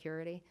homeland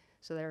security.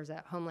 So there's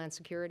that homeland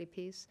security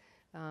piece.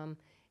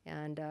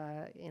 And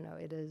you know,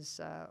 it is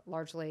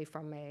largely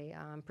from a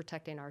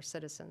protecting our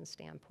citizens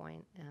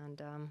standpoint,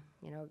 and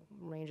you know,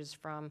 ranges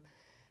from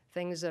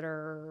things that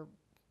are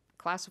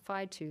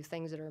classified to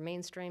things that are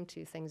mainstream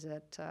to things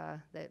that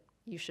that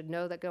you should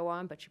know that go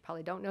on, but you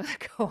probably don't know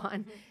that go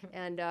on,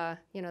 and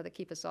you know, that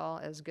keep us all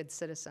as good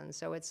citizens.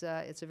 So it's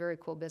a very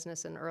cool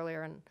business. And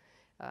earlier,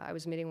 I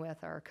was meeting with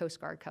our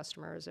Coast Guard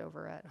customers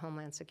over at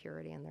Homeland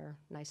Security in their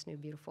nice new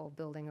beautiful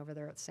building over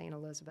there at St.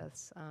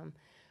 Elizabeth's.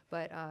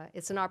 But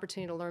it's an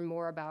opportunity to learn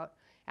more about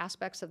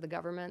aspects of the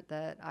government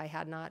that I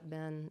had not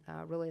been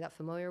really that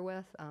familiar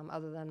with,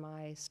 other than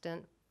my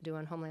stint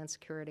doing Homeland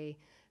Security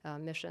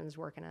missions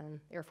working in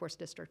Air Force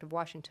District of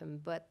Washington.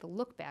 But the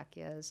look back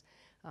is,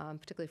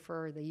 particularly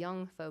for the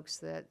young folks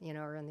that, you know,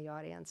 are in the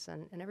audience,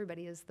 and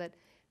everybody, is that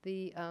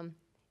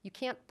you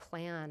can't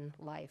plan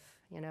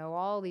life.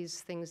 All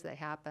these things that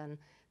happen,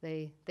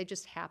 they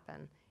just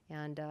happen.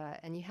 And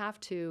you have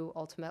to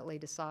ultimately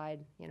decide,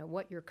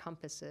 what your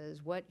compass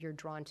is, what you're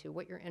drawn to,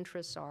 what your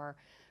interests are,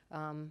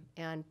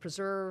 and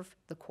preserve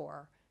the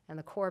core. And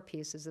the core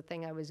piece is the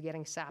thing I was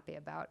getting sappy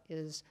about,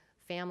 is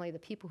family, the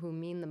people who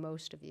mean the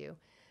most of you.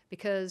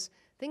 Because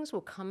things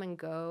will come and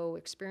go,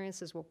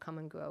 experiences will come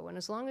and go. And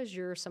as long as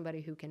you're somebody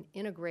who can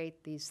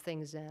integrate these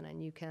things in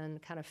and you can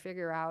kind of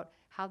figure out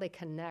how they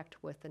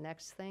connect with the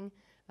next thing,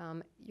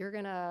 you're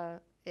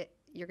gonna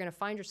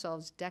find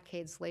yourselves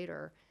decades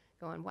later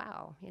going,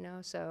 wow,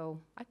 so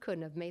I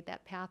couldn't have made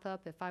that path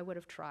up if I would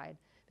have tried.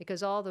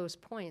 Because all those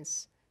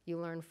points you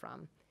learn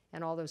from,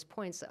 and all those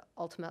points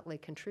ultimately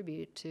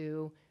contribute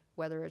to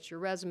whether it's your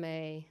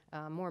resume,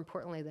 more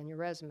importantly than your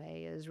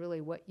resume, is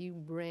really what you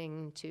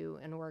bring to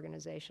an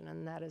organization,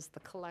 and that is the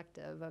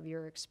collective of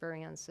your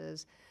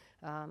experiences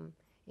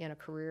in a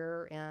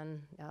career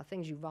and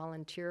things you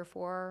volunteer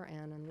for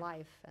and in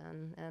life.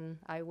 And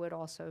I would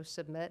also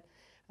submit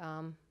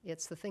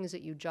it's the things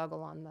that you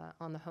juggle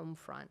on the home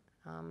front.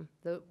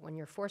 When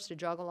you're forced to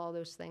juggle all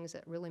those things,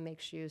 it really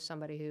makes you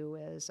somebody who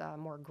is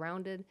more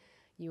grounded.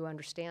 You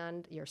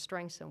understand your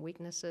strengths and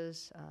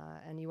weaknesses,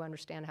 and you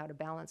understand how to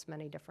balance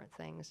many different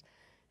things.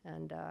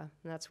 And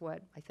that's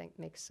what I think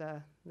makes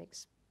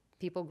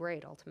people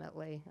great,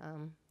 ultimately.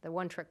 The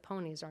one-trick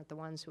ponies aren't the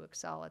ones who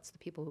excel. It's the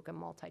people who can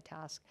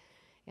multitask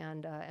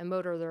and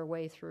motor their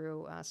way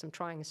through some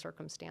trying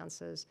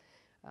circumstances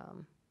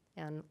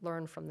and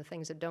learn from the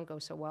things that don't go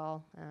so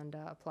well and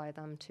apply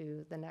them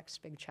to the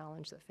next big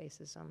challenge that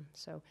faces them.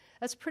 So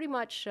that's pretty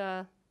much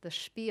the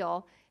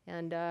spiel.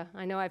 And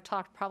I know I've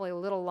talked probably a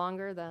little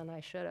longer than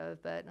I should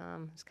have, but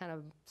it's kind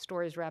of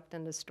stories wrapped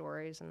into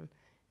stories. And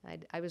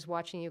I was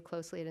watching you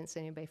closely. I didn't see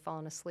anybody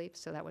falling asleep,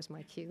 so that was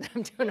my cue that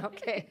I'm doing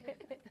okay.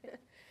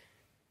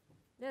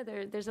 No,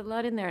 there's a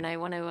lot in there, and I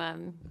want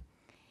to.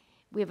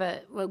 We have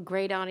a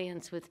great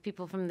audience with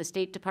people from the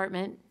State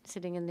Department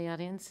sitting in the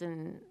audience,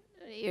 and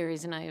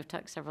Aries and I have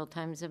talked several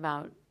times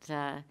about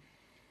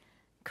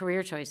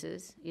career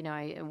choices.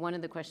 One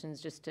of the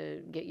questions, just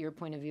to get your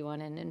point of view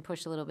on and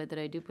push a little bit, that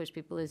I do push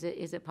people, is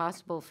it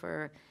possible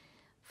for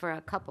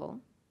a couple,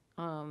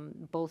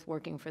 both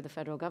working for the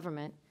federal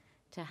government,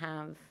 to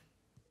have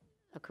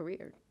a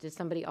career? Does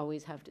somebody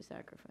always have to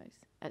sacrifice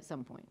at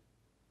some point?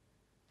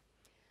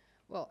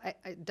 Well,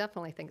 I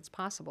definitely think it's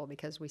possible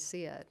because we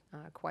see it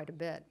quite a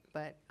bit.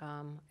 But,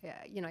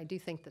 I do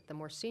think that the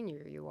more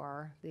senior you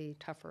are, the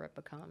tougher it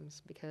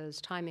becomes because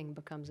timing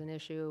becomes an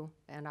issue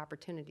and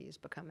opportunities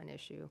become an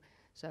issue.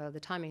 So the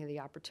timing of the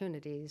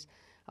opportunities,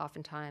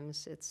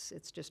 oftentimes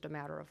it's just a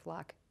matter of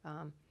luck.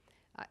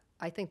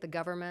 I think the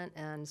government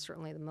and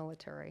certainly the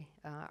military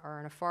are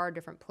in a far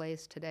different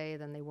place today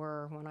than they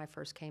were when I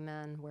first came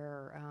in,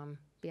 where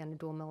being a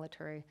dual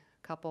military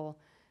couple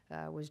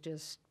was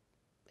just,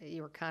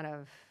 you were kind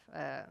of,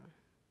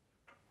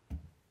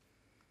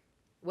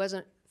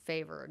 wasn't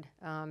favored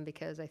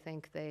because I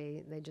think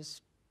they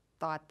just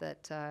thought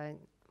that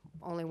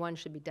only one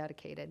should be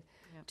dedicated.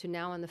 Yep. To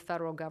now in the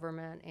federal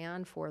government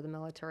and for the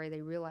military,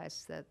 they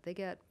realize that they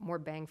get more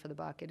bang for the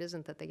buck. It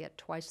isn't that they get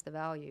twice the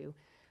value.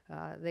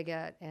 They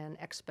get an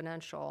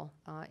exponential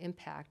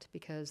impact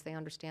because they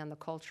understand the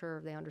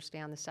culture, they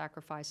understand the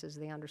sacrifices,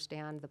 they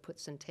understand the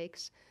puts and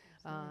takes,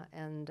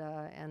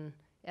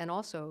 and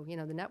also,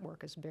 the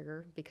network is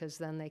bigger because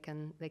then they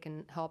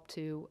can help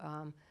to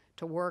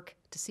work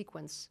to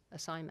sequence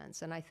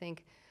assignments. And I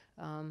think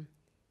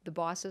the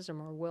bosses are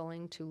more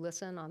willing to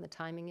listen on the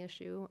timing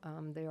issue.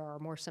 They are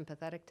more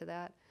sympathetic to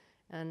that.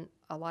 And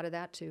a lot of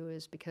that, too,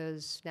 is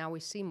because now we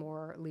see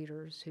more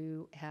leaders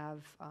who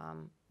have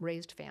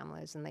raised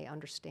families and they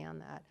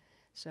understand that.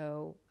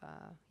 So,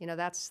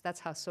 that's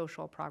how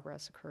social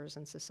progress occurs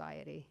in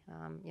society.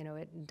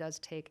 It does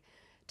take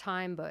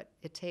time, but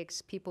it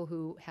takes people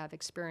who have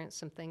experienced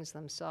some things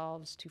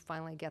themselves to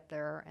finally get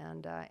there,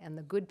 and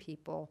the good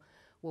people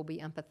will be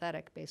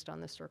empathetic based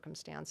on the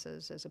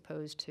circumstances as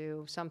opposed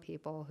to some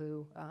people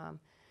who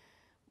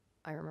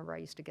I remember I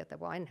used to get that,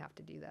 well, I didn't have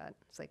to do that.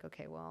 It's like,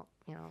 okay, well,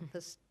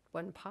 this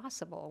wasn't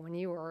possible when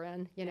you were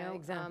in, Yeah,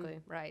 exactly.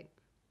 Right.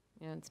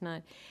 Yeah, it's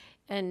not.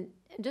 And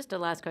just a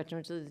last question,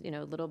 which is,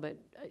 a little bit,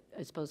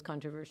 I suppose,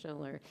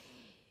 controversial, or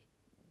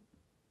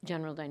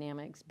General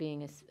Dynamics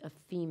being a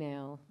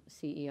female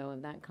CEO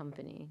of that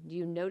company. Do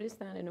you notice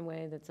that in a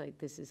way that's like,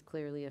 this is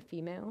clearly a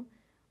female?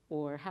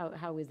 Or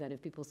how is that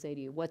if people say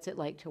to you, what's it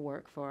like to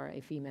work for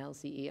a female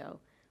CEO?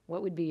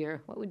 What would be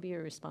your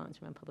response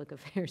from a public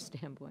affairs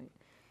standpoint?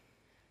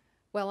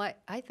 Well,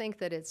 I think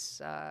that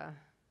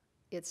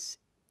it's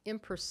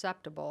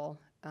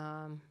imperceptible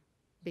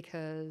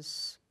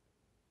because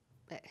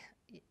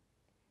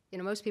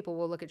most people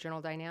will look at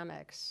General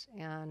Dynamics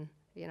and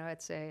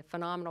it's a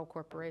phenomenal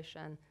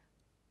corporation,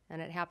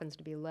 and it happens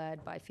to be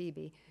led by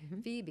Phoebe. Mm-hmm.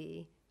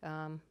 Phoebe,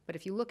 but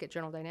if you look at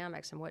General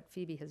Dynamics and what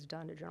Phoebe has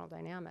done to General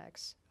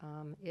Dynamics,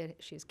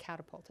 she's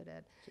catapulted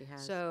it. She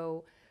has.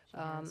 So, she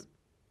has.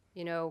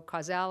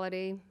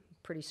 Causality,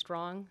 pretty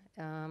strong.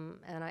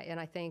 And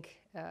I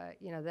think,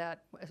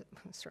 that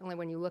certainly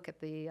when you look at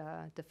the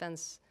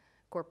defense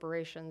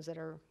corporations that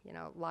are,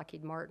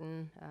 Lockheed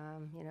Martin,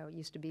 it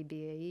used to be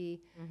BAE,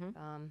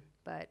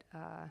 but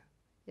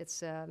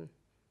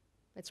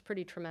it's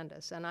pretty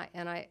tremendous. And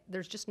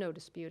there's just no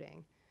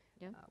disputing.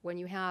 Yeah. When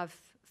you have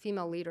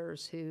female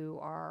leaders who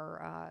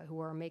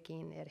are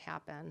making it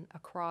happen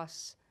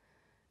across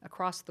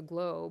the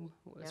globe,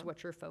 is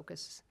what you're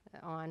focused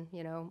on,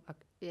 in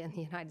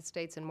the United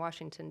States, in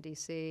Washington,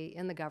 D.C.,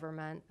 in the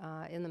government,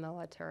 in the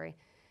military.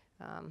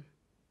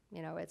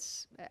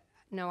 It's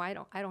no, I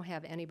don't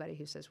have anybody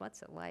who says,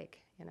 what's it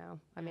like?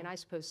 I mean, I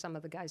suppose some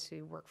of the guys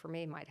who work for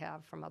me might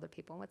have from other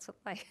people. What's it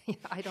like?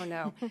 I don't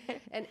know.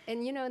 and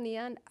in the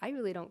end, I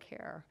really don't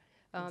care,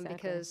 Exactly.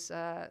 because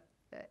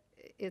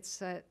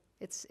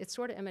it's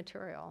sort of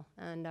immaterial.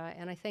 And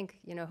I think,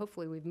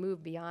 hopefully we've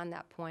moved beyond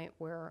that point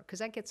where, because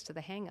that gets to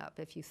the hang up.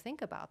 If you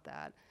think about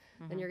that,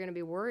 then you're going to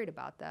be worried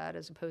about that,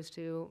 as opposed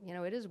to,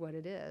 it is what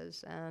it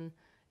is. And,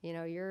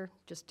 you're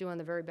just doing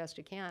the very best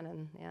you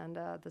can, and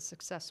the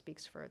success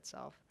speaks for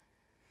itself.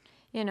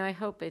 I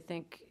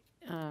think,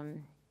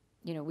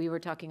 we were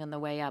talking on the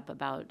way up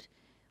about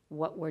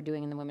what we're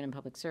doing in the Women in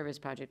Public Service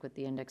Project with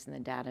the index and the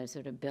data,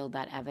 sort of build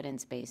that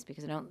evidence base,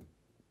 because I don't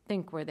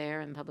think we're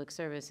there in public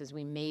service as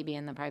we may be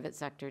in the private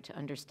sector to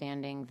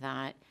understanding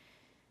that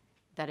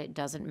it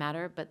doesn't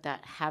matter, but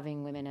that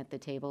having women at the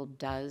table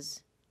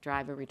does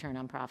drive a return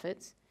on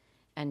profits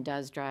and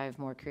does drive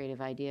more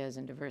creative ideas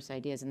and diverse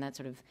ideas, and that's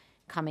sort of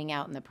coming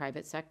out in the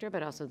private sector,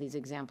 but also these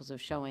examples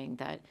of showing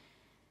that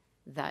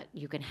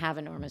you can have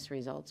enormous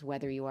results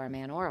whether you are a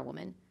man or a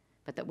woman,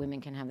 but that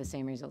women can have the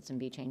same results and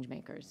be change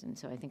makers. And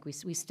so I think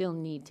we still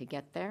need to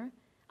get there,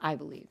 I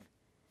believe,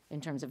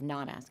 in terms of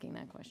not asking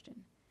that question.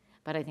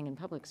 But I think in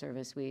public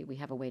service, we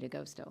have a way to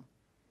go still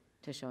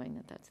to showing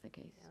that that's the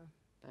case.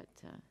 Yeah.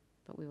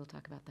 But we will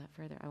talk about that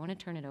further. I want to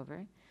turn it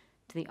over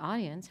to the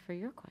audience for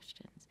your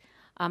questions.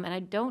 And I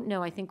don't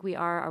know, I think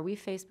are we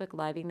Facebook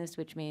Living this,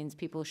 which means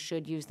people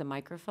should use the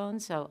microphone?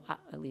 So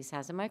Elise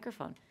has a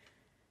microphone.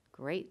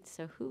 Great.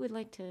 So who would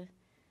like to,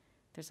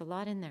 there's a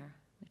lot in there.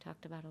 We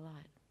talked about a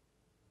lot.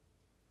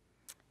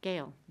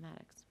 Gail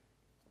Maddox.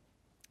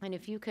 And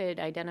if you could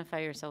identify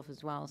yourself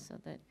as well so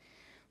that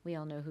we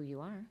all know who you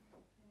are.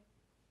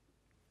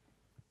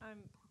 I'm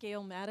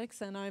Gail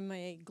Maddox, and I'm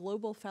a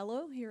global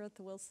fellow here at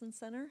the Wilson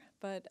Center,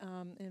 but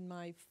in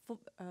my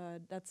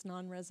that's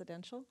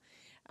non-residential.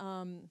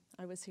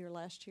 I was here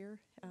last year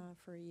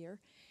for a year,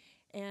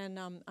 and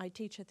I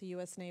teach at the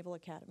U.S. Naval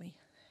Academy.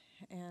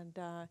 And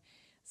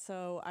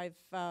so I've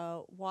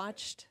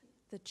watched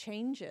the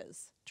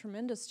changes,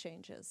 tremendous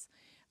changes,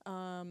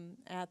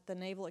 at the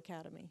Naval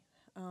Academy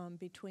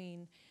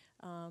between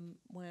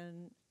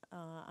when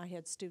I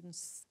had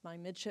students, my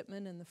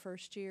midshipmen in the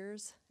first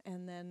years,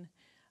 and then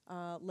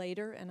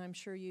later, and I'm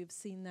sure you've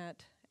seen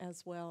that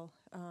as well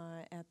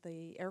at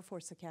the Air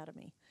Force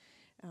Academy.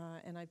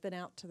 And I've been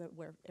out to the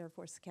Air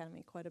Force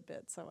Academy quite a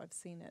bit, so I've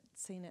seen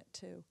it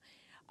too.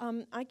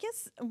 I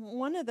guess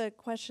one of the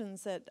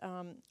questions that,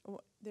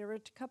 there were a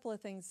couple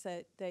of things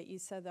that you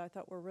said that I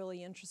thought were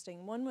really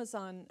interesting. One was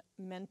on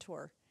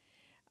mentor.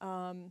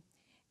 I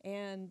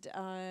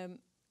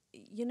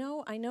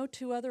know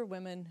two other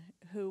women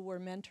who were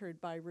mentored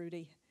by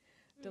Rudy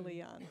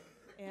DeLeon.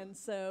 And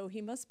so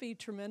he must be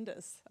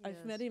tremendous. Yes.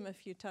 I've met him a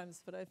few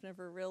times, but I've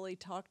never really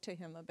talked to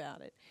him about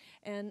it.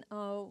 And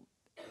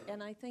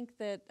I think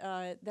that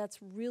that's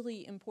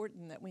really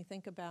important that we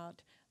think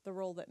about the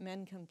role that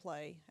men can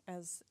play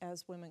as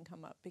women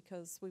come up,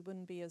 because we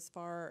wouldn't be as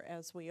far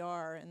as we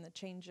are, and the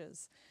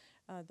changes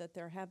that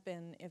there have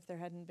been if there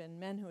hadn't been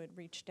men who had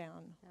reached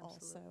down.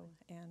 Absolutely. Also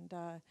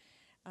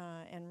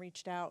and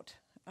reached out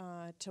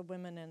to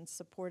women and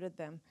supported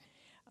them.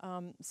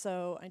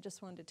 So I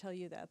just wanted to tell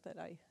you that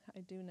I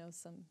do know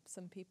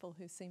some people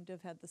who seem to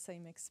have had the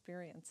same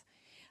experience.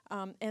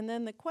 And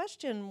then the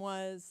question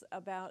was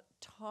about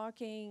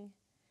talking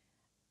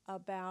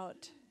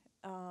about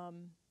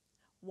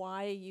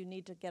why you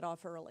need to get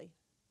off early.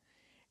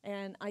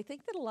 And I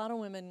think that a lot of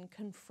women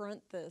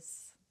confront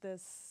this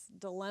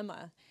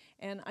dilemma.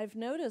 And I've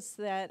noticed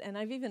that, and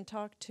I've even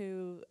talked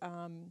to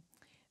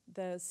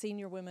the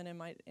senior women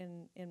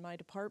in my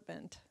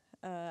department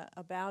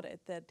about it,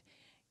 that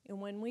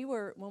when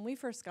we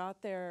first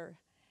got there,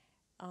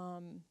 I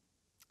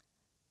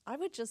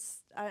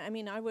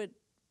would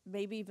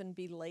maybe even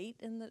be late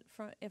in the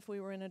front if we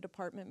were in a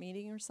department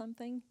meeting or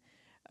something.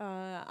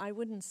 I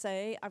wouldn't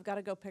say I've got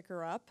to go pick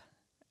her up.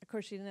 Of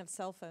course, you didn't have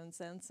cell phones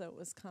then, so it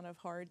was kind of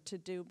hard to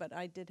do. But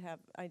I did have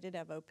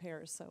au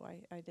pairs, so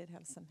I did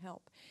have some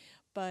help.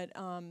 But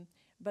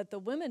the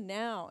women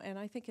now, and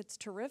I think it's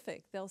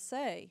terrific. They'll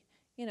say,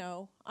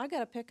 I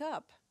got to pick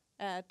up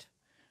at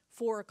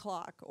 4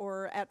 o'clock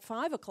or at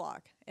 5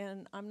 o'clock,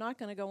 and I'm not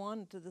going to go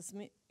on to this.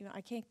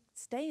 I can't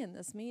stay in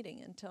this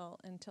meeting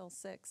until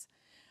 6.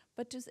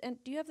 But do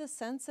you have the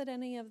sense that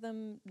any of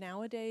them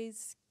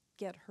nowadays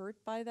get hurt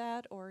by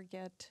that or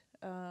get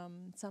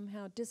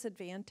somehow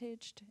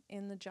disadvantaged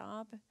in the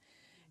job,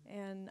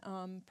 and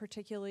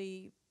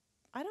particularly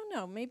I don't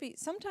know, maybe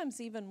sometimes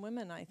even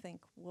women, I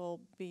think, will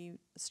be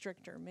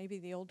stricter. Maybe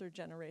the older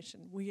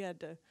generation,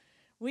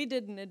 we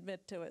didn't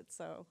admit to it,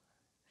 so.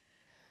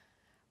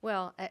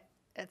 Well,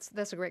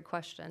 that's a great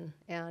question.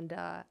 And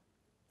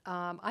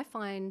I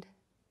find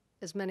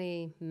as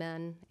many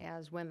men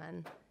as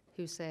women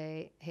who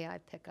say, hey, I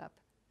pick up.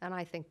 And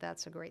I think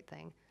that's a great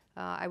thing.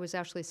 I was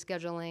actually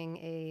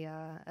scheduling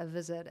a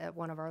visit at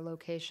one of our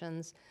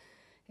locations,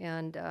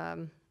 and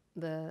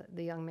the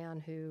young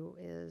man who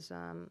is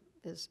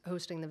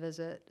hosting the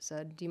visit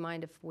said, do you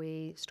mind if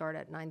we start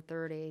at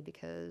 9:30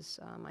 because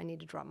I need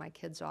to drop my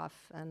kids off,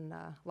 and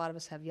a lot of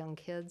us have young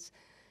kids,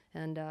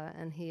 and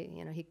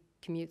he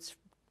commutes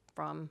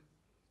from,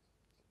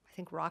 I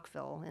think,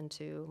 Rockville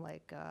into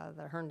like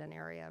the Herndon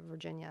area,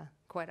 Virginia,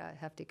 quite a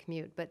hefty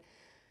commute. But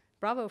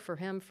bravo for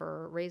him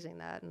for raising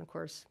that, and of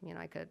course,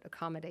 I could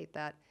accommodate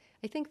that.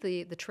 I think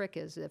the trick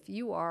is if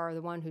you are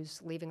the one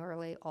who's leaving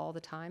early all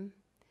the time,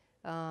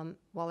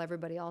 while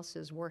everybody else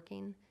is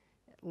working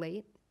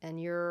late,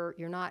 and you're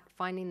not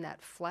finding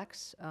that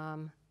flex,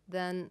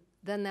 then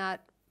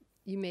that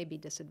you may be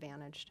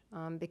disadvantaged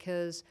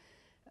because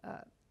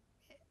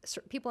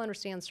people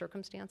understand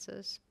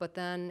circumstances, but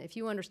then if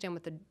you understand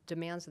what the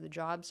demands of the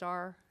jobs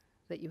are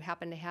that you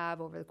happen to have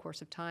over the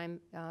course of time,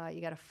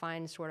 you got to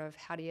find sort of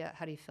how do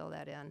you fill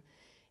that in,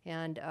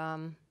 and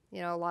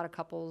a lot of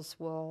couples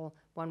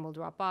one will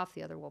drop off,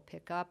 the other will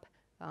pick up,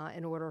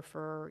 in order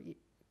for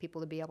people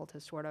to be able to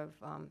sort of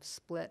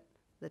split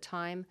the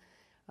time.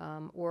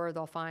 Or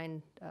they'll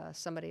find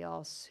somebody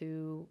else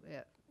who,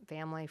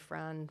 family,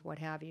 friend, what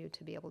have you,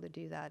 to be able to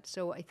do that.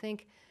 So I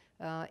think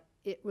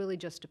it really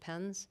just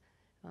depends.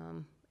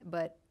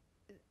 But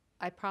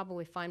I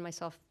probably find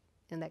myself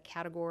in that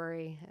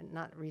category, and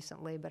not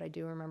recently, but I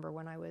do remember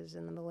when I was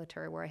in the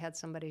military where I had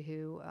somebody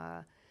who,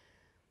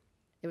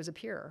 it was a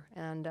peer,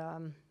 and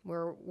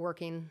we're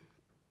working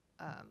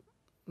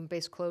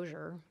base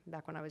closure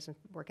back when I was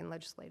working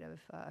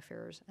legislative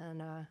affairs,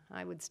 and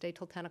I would stay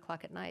till 10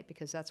 o'clock at night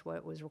because that's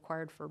what was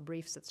required for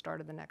briefs that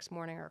started the next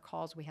morning or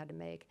calls we had to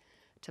make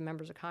to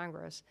members of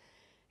Congress,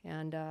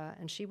 and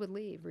she would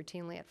leave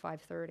routinely at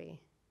 5:30,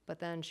 but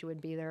then she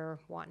would be there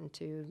wanting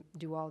to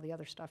do all the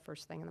other stuff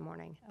first thing in the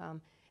morning.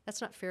 That's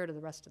not fair to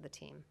the rest of the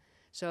team.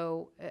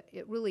 So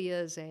it really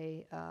is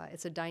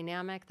it's a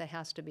dynamic that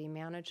has to be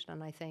managed,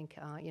 and I think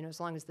as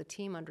long as the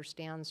team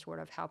understands sort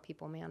of how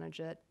people manage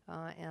it,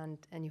 and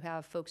you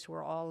have folks who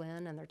are all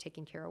in and they're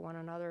taking care of one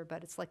another,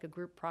 but it's like a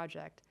group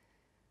project.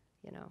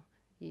 You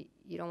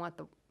don't want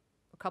a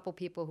couple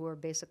people who are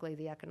basically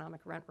the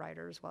economic rent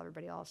writers while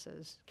everybody else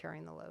is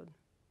carrying the load.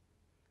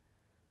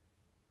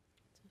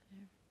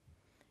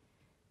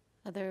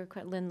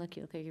 Lynn, look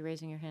like you're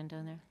raising your hand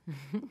down there.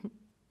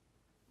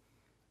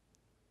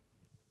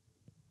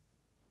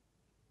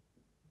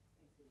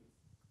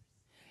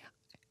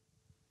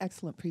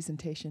 Excellent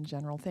presentation,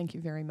 General. Thank you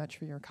very much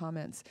for your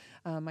comments.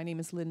 My name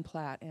is Lynn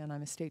Platt, and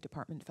I'm a State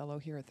Department Fellow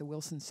here at the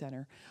Wilson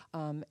Center.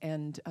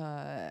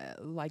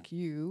 Like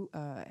you,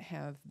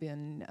 have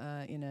been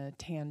in a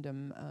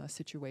tandem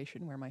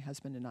situation where my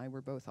husband and I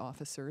were both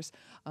officers.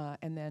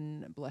 And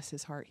then, bless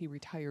his heart, he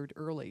retired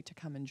early to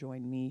come and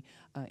join me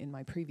in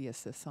my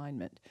previous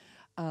assignment.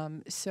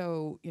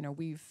 So,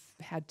 we've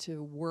had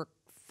to work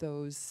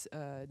those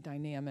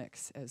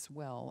dynamics as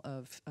well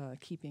of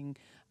keeping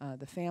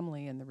the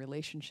family and the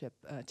relationship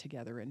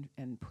together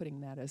and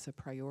putting that as a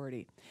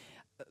priority.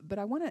 But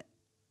I want to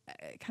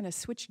kind of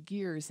switch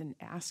gears and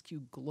ask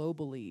you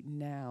globally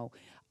now,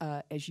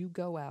 as you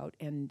go out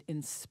and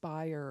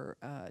inspire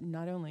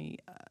not only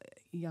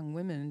young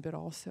women but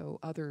also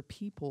other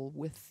people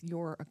with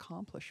your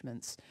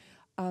accomplishments,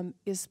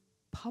 is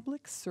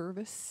public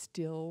service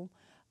still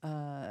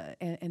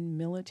and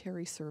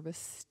military service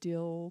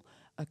still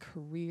a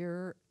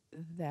career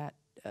that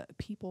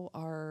people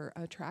are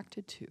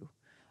attracted to?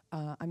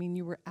 I mean,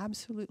 you were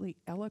absolutely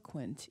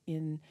eloquent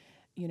in,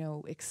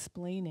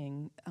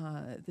 explaining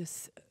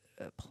this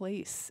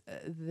place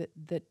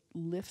that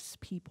lifts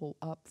people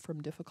up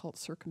from difficult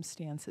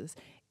circumstances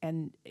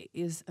and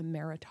is a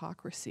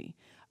meritocracy,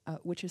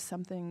 which is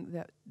something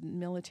that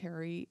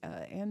military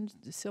and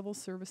civil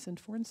service and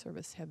foreign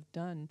service have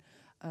done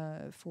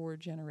for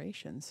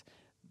generations.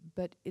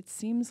 But it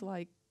seems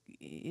like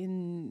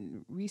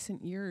in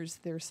recent years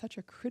there's such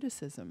a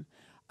criticism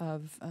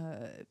of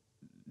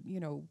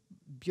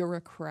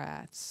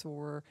bureaucrats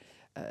or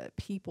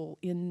people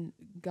in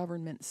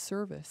government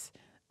service.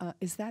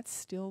 Is that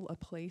still a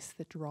place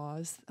that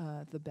draws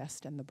the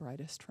best and the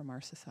brightest from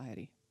our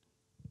society?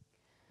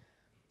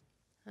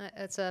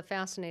 It's a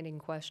fascinating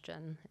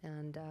question,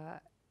 and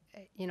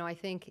I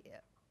think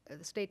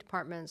the State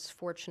Department's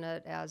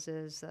fortunate, as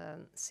is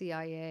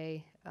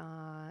CIA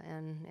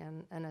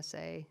and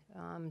NSA,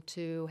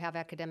 to have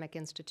academic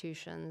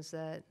institutions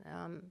that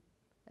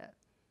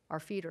are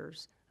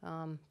feeders,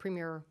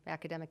 premier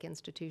academic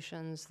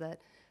institutions that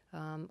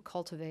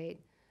cultivate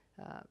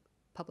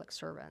public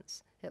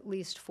servants, at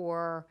least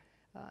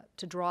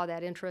to draw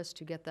that interest,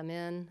 to get them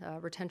in.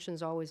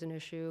 Retention's always an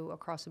issue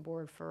across the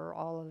board for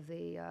all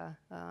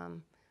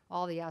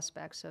all the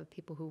aspects of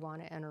people who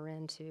want to enter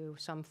into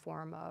some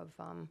form of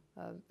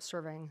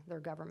serving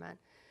their government.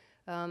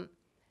 From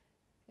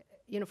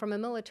a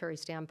military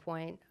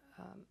standpoint,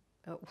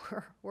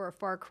 we're a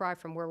far cry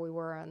from where we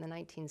were in the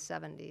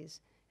 1970s.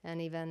 And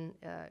even,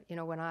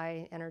 when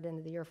I entered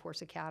into the Air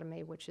Force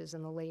Academy, which is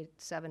in the late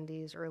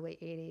 70s, early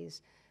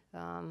 80s,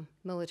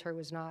 military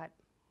was not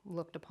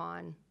looked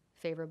upon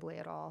favorably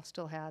at all.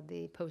 Still had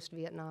the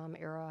post-Vietnam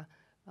era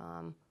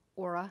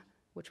aura,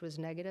 which was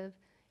negative.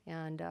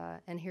 And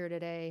here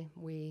today,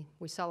 we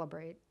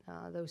celebrate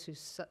those who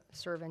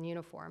serve in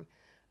uniform,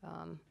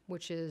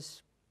 which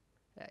is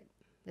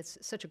it's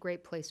such a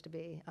great place to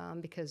be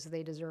because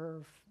they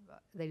deserve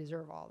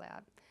all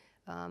that.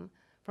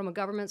 From a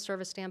government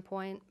service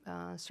standpoint,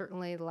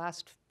 certainly the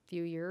last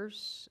few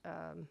years,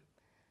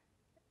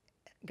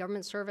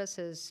 government service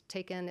has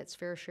taken its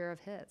fair share of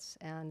hits,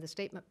 and the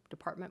State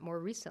Department more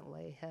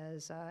recently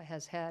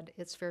has had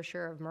its fair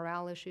share of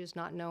morale issues,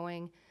 not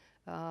knowing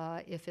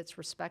if it's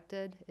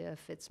respected,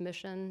 if its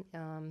mission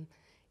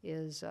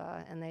is,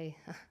 and they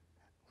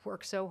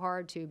work so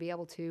hard to be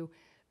able to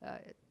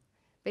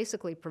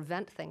basically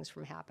prevent things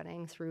from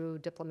happening through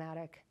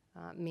diplomatic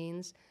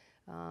means.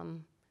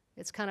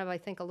 It's kind of, I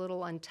think, a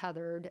little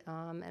untethered,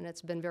 and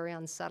it's been very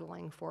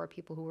unsettling for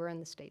people who are in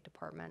the State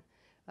Department.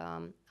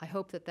 I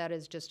hope that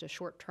is just a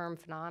short-term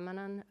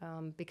phenomenon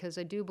because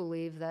I do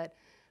believe that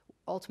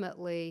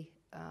ultimately,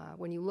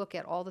 when you look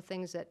at all the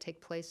things that take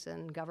place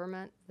in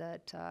government,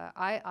 that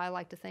I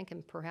like to think,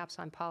 and perhaps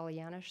I'm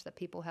Pollyannish, that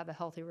people have a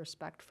healthy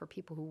respect for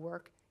people who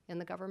work in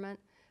the government.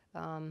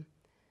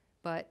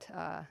 But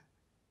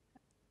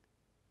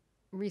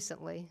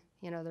recently,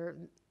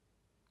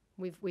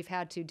 we've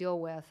had to deal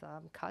with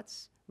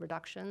cuts,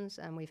 reductions,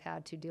 and we've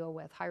had to deal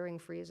with hiring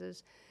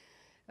freezes.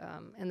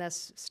 And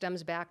this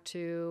stems back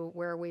to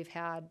where we've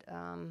had,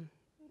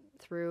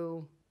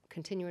 through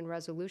continuing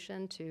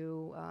resolution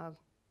to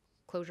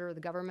closure of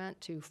the government,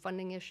 to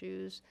funding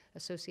issues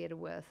associated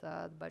with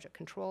the Budget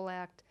Control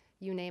Act,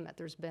 you name it.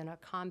 There's been a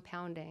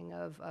compounding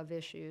of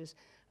issues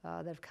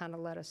that have kind of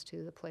led us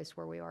to the place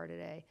where we are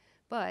today.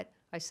 But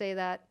I say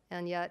that,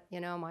 and yet,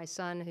 my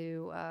son,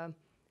 who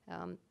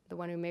the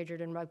one who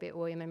majored in rugby at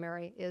William and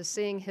Mary, is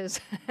seeing his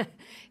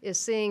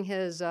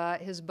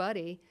his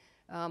buddy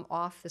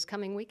off this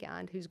coming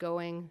weekend, who's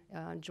going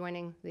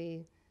joining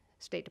the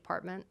State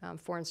Department,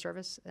 Foreign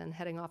Service, and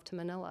heading off to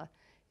Manila.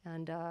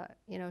 And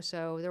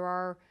so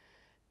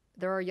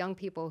there are young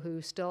people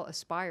who still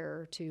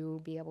aspire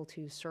to be able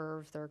to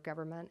serve their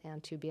government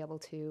and to be able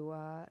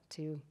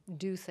to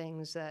do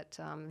things that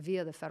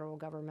via the federal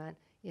government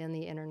in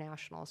the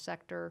international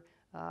sector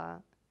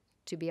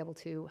to be able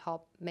to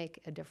help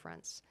make a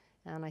difference.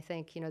 And I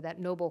think that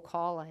noble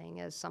calling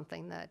is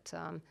something that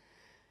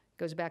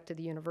goes back to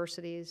the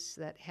universities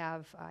that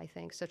have, I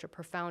think, such a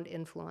profound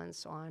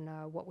influence on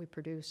what we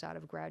produce out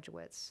of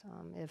graduates.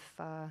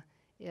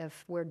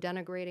 If we're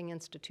denigrating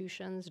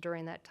institutions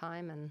during that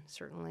time, and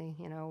certainly,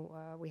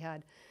 we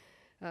had,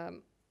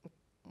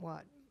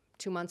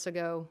 2 months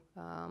ago,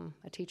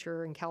 a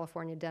teacher in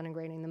California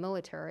denigrating the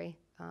military,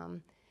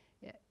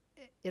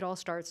 it all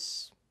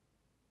starts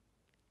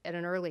at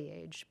an early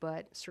age,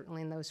 but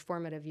certainly in those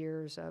formative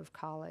years of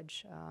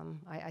college,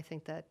 I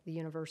think that the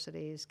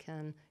universities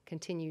can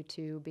continue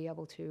to be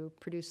able to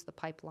produce the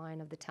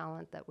pipeline of the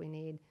talent that we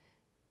need.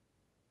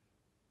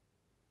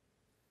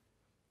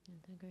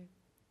 That's great.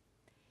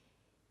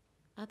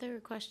 Other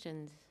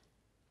questions?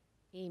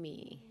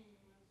 Amy?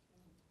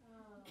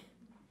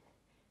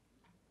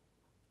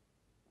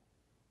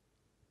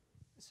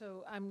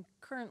 So I'm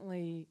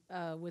currently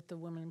with the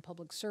Women in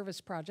Public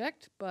Service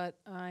Project, but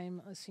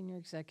I'm a senior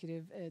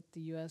executive at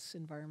the U.S.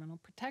 Environmental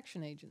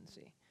Protection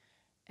Agency.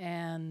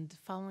 And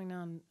following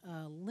on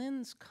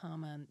Lynn's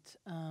comment,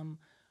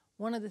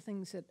 one of the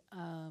things that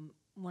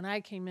when I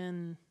came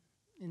in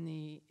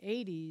the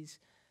 80s,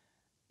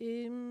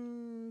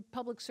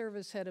 public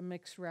service had a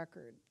mixed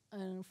record.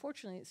 And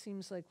unfortunately, it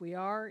seems like we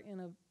are in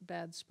a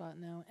bad spot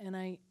now. And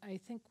I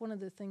think one of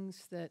the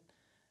things that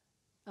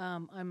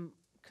I'm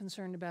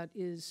concerned about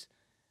is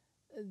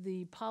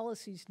the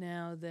policies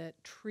now that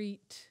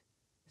treat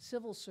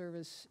civil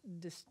service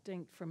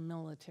distinct from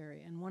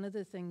military. And one of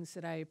the things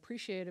that I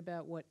appreciate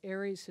about what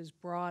Aries has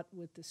brought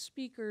with the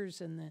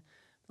speakers and the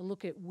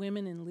look at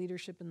women in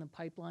leadership in the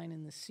pipeline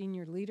and the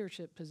senior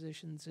leadership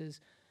positions is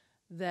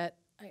that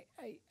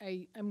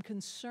I'm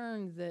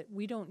concerned that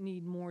we don't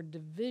need more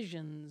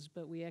divisions,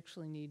 but we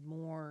actually need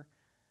more,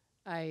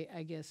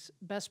 I guess,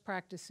 best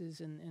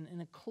practices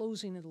and a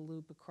closing of the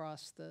loop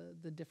across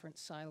the different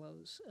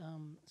silos,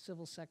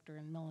 civil sector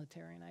and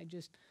military. And I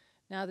just,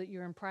 now that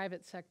you're in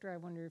private sector, I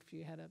wonder if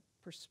you had a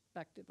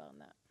perspective on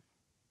that.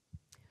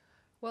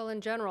 Well,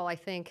 in general, I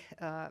think,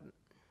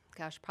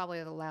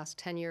 probably the last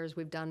 10 years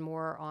we've done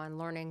more on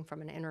learning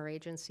from an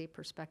interagency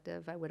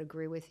perspective. I would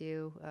agree with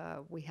you.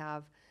 We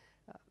have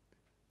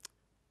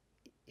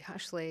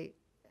actually,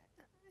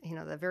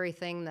 the very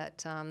thing that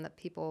that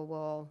people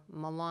will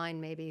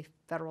malign maybe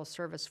federal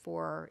service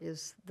for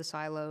is the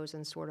silos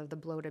and sort of the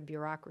bloated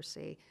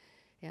bureaucracy.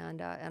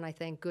 And I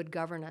think good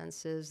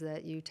governance is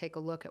that you take a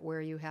look at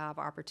where you have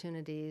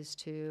opportunities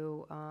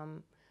to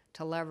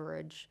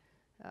leverage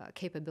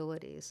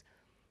capabilities.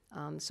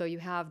 So you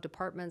have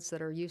departments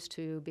that are used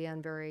to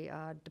being very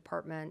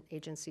department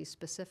agency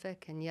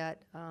specific, and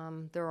yet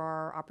there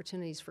are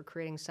opportunities for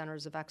creating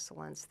centers of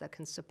excellence that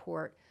can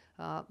support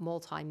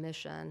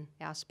multi-mission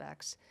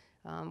aspects.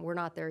 We're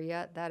not there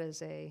yet. That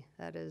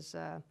is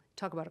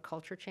talk about a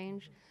culture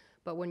change.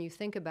 But when you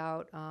think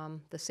about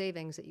the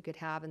savings that you could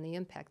have and the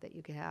impact that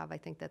you could have, I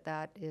think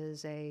that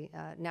is a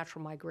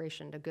natural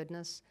migration to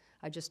goodness.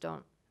 I just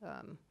don't,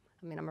 I'm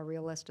a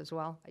realist as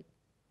well. I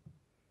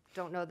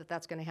don't know that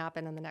that's going to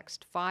happen in the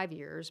next 5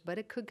 years, but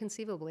it could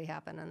conceivably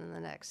happen in the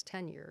next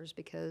 10 years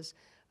because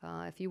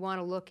if you want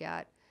to look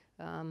at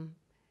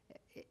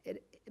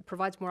it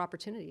provides more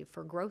opportunity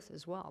for growth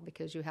as well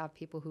because you have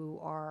people who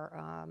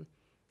are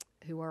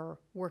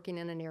working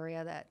in an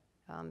area that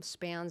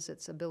spans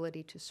its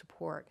ability to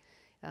support.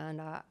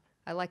 And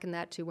I liken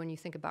that to when you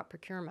think about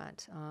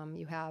procurement.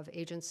 You have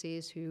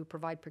agencies who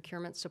provide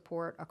procurement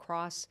support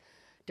across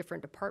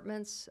different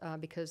departments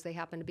because they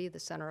happen to be the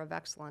center of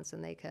excellence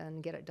and they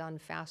can get it done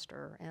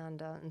faster.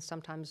 And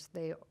sometimes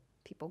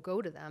people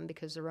go to them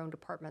because their own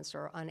departments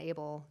are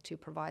unable to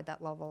provide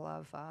that level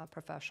of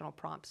professional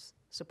prompt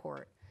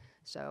support.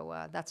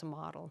 So that's a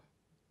model.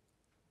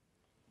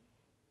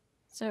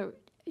 So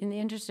in the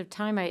interest of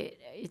time,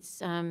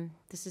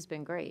 this has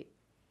been great.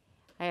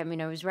 I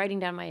was writing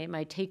down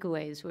my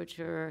takeaways, which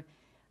are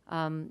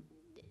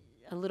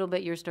a little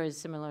bit your story is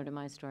similar to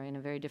my story in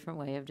a very different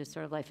way of just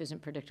sort of life isn't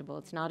predictable.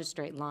 It's not a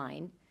straight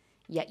line,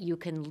 yet you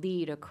can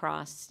lead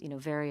across,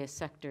 various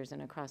sectors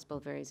and across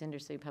both various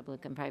industry,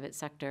 public and private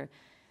sector.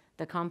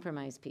 The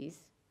compromise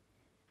piece,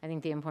 I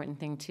think the important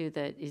thing too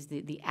that is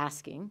the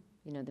asking,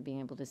 the being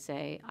able to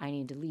say, I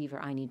need to leave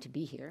or I need to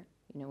be here,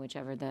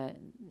 whichever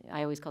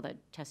I always call that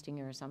testing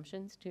your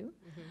assumptions too.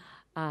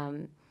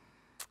 Mm-hmm.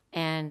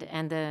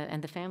 And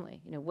the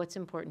family, what's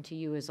important to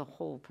you as a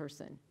whole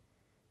person,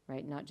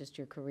 right? Not just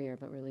your career,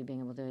 but really being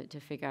able to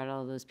figure out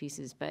all of those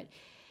pieces. But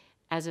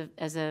as a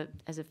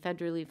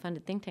federally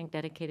funded think tank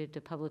dedicated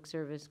to public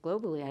service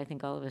globally, I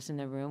think all of us in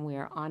the room, we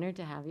are honored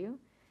to have you.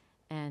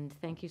 And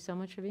thank you so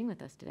much for being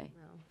with us today.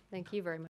 Well, thank you very much.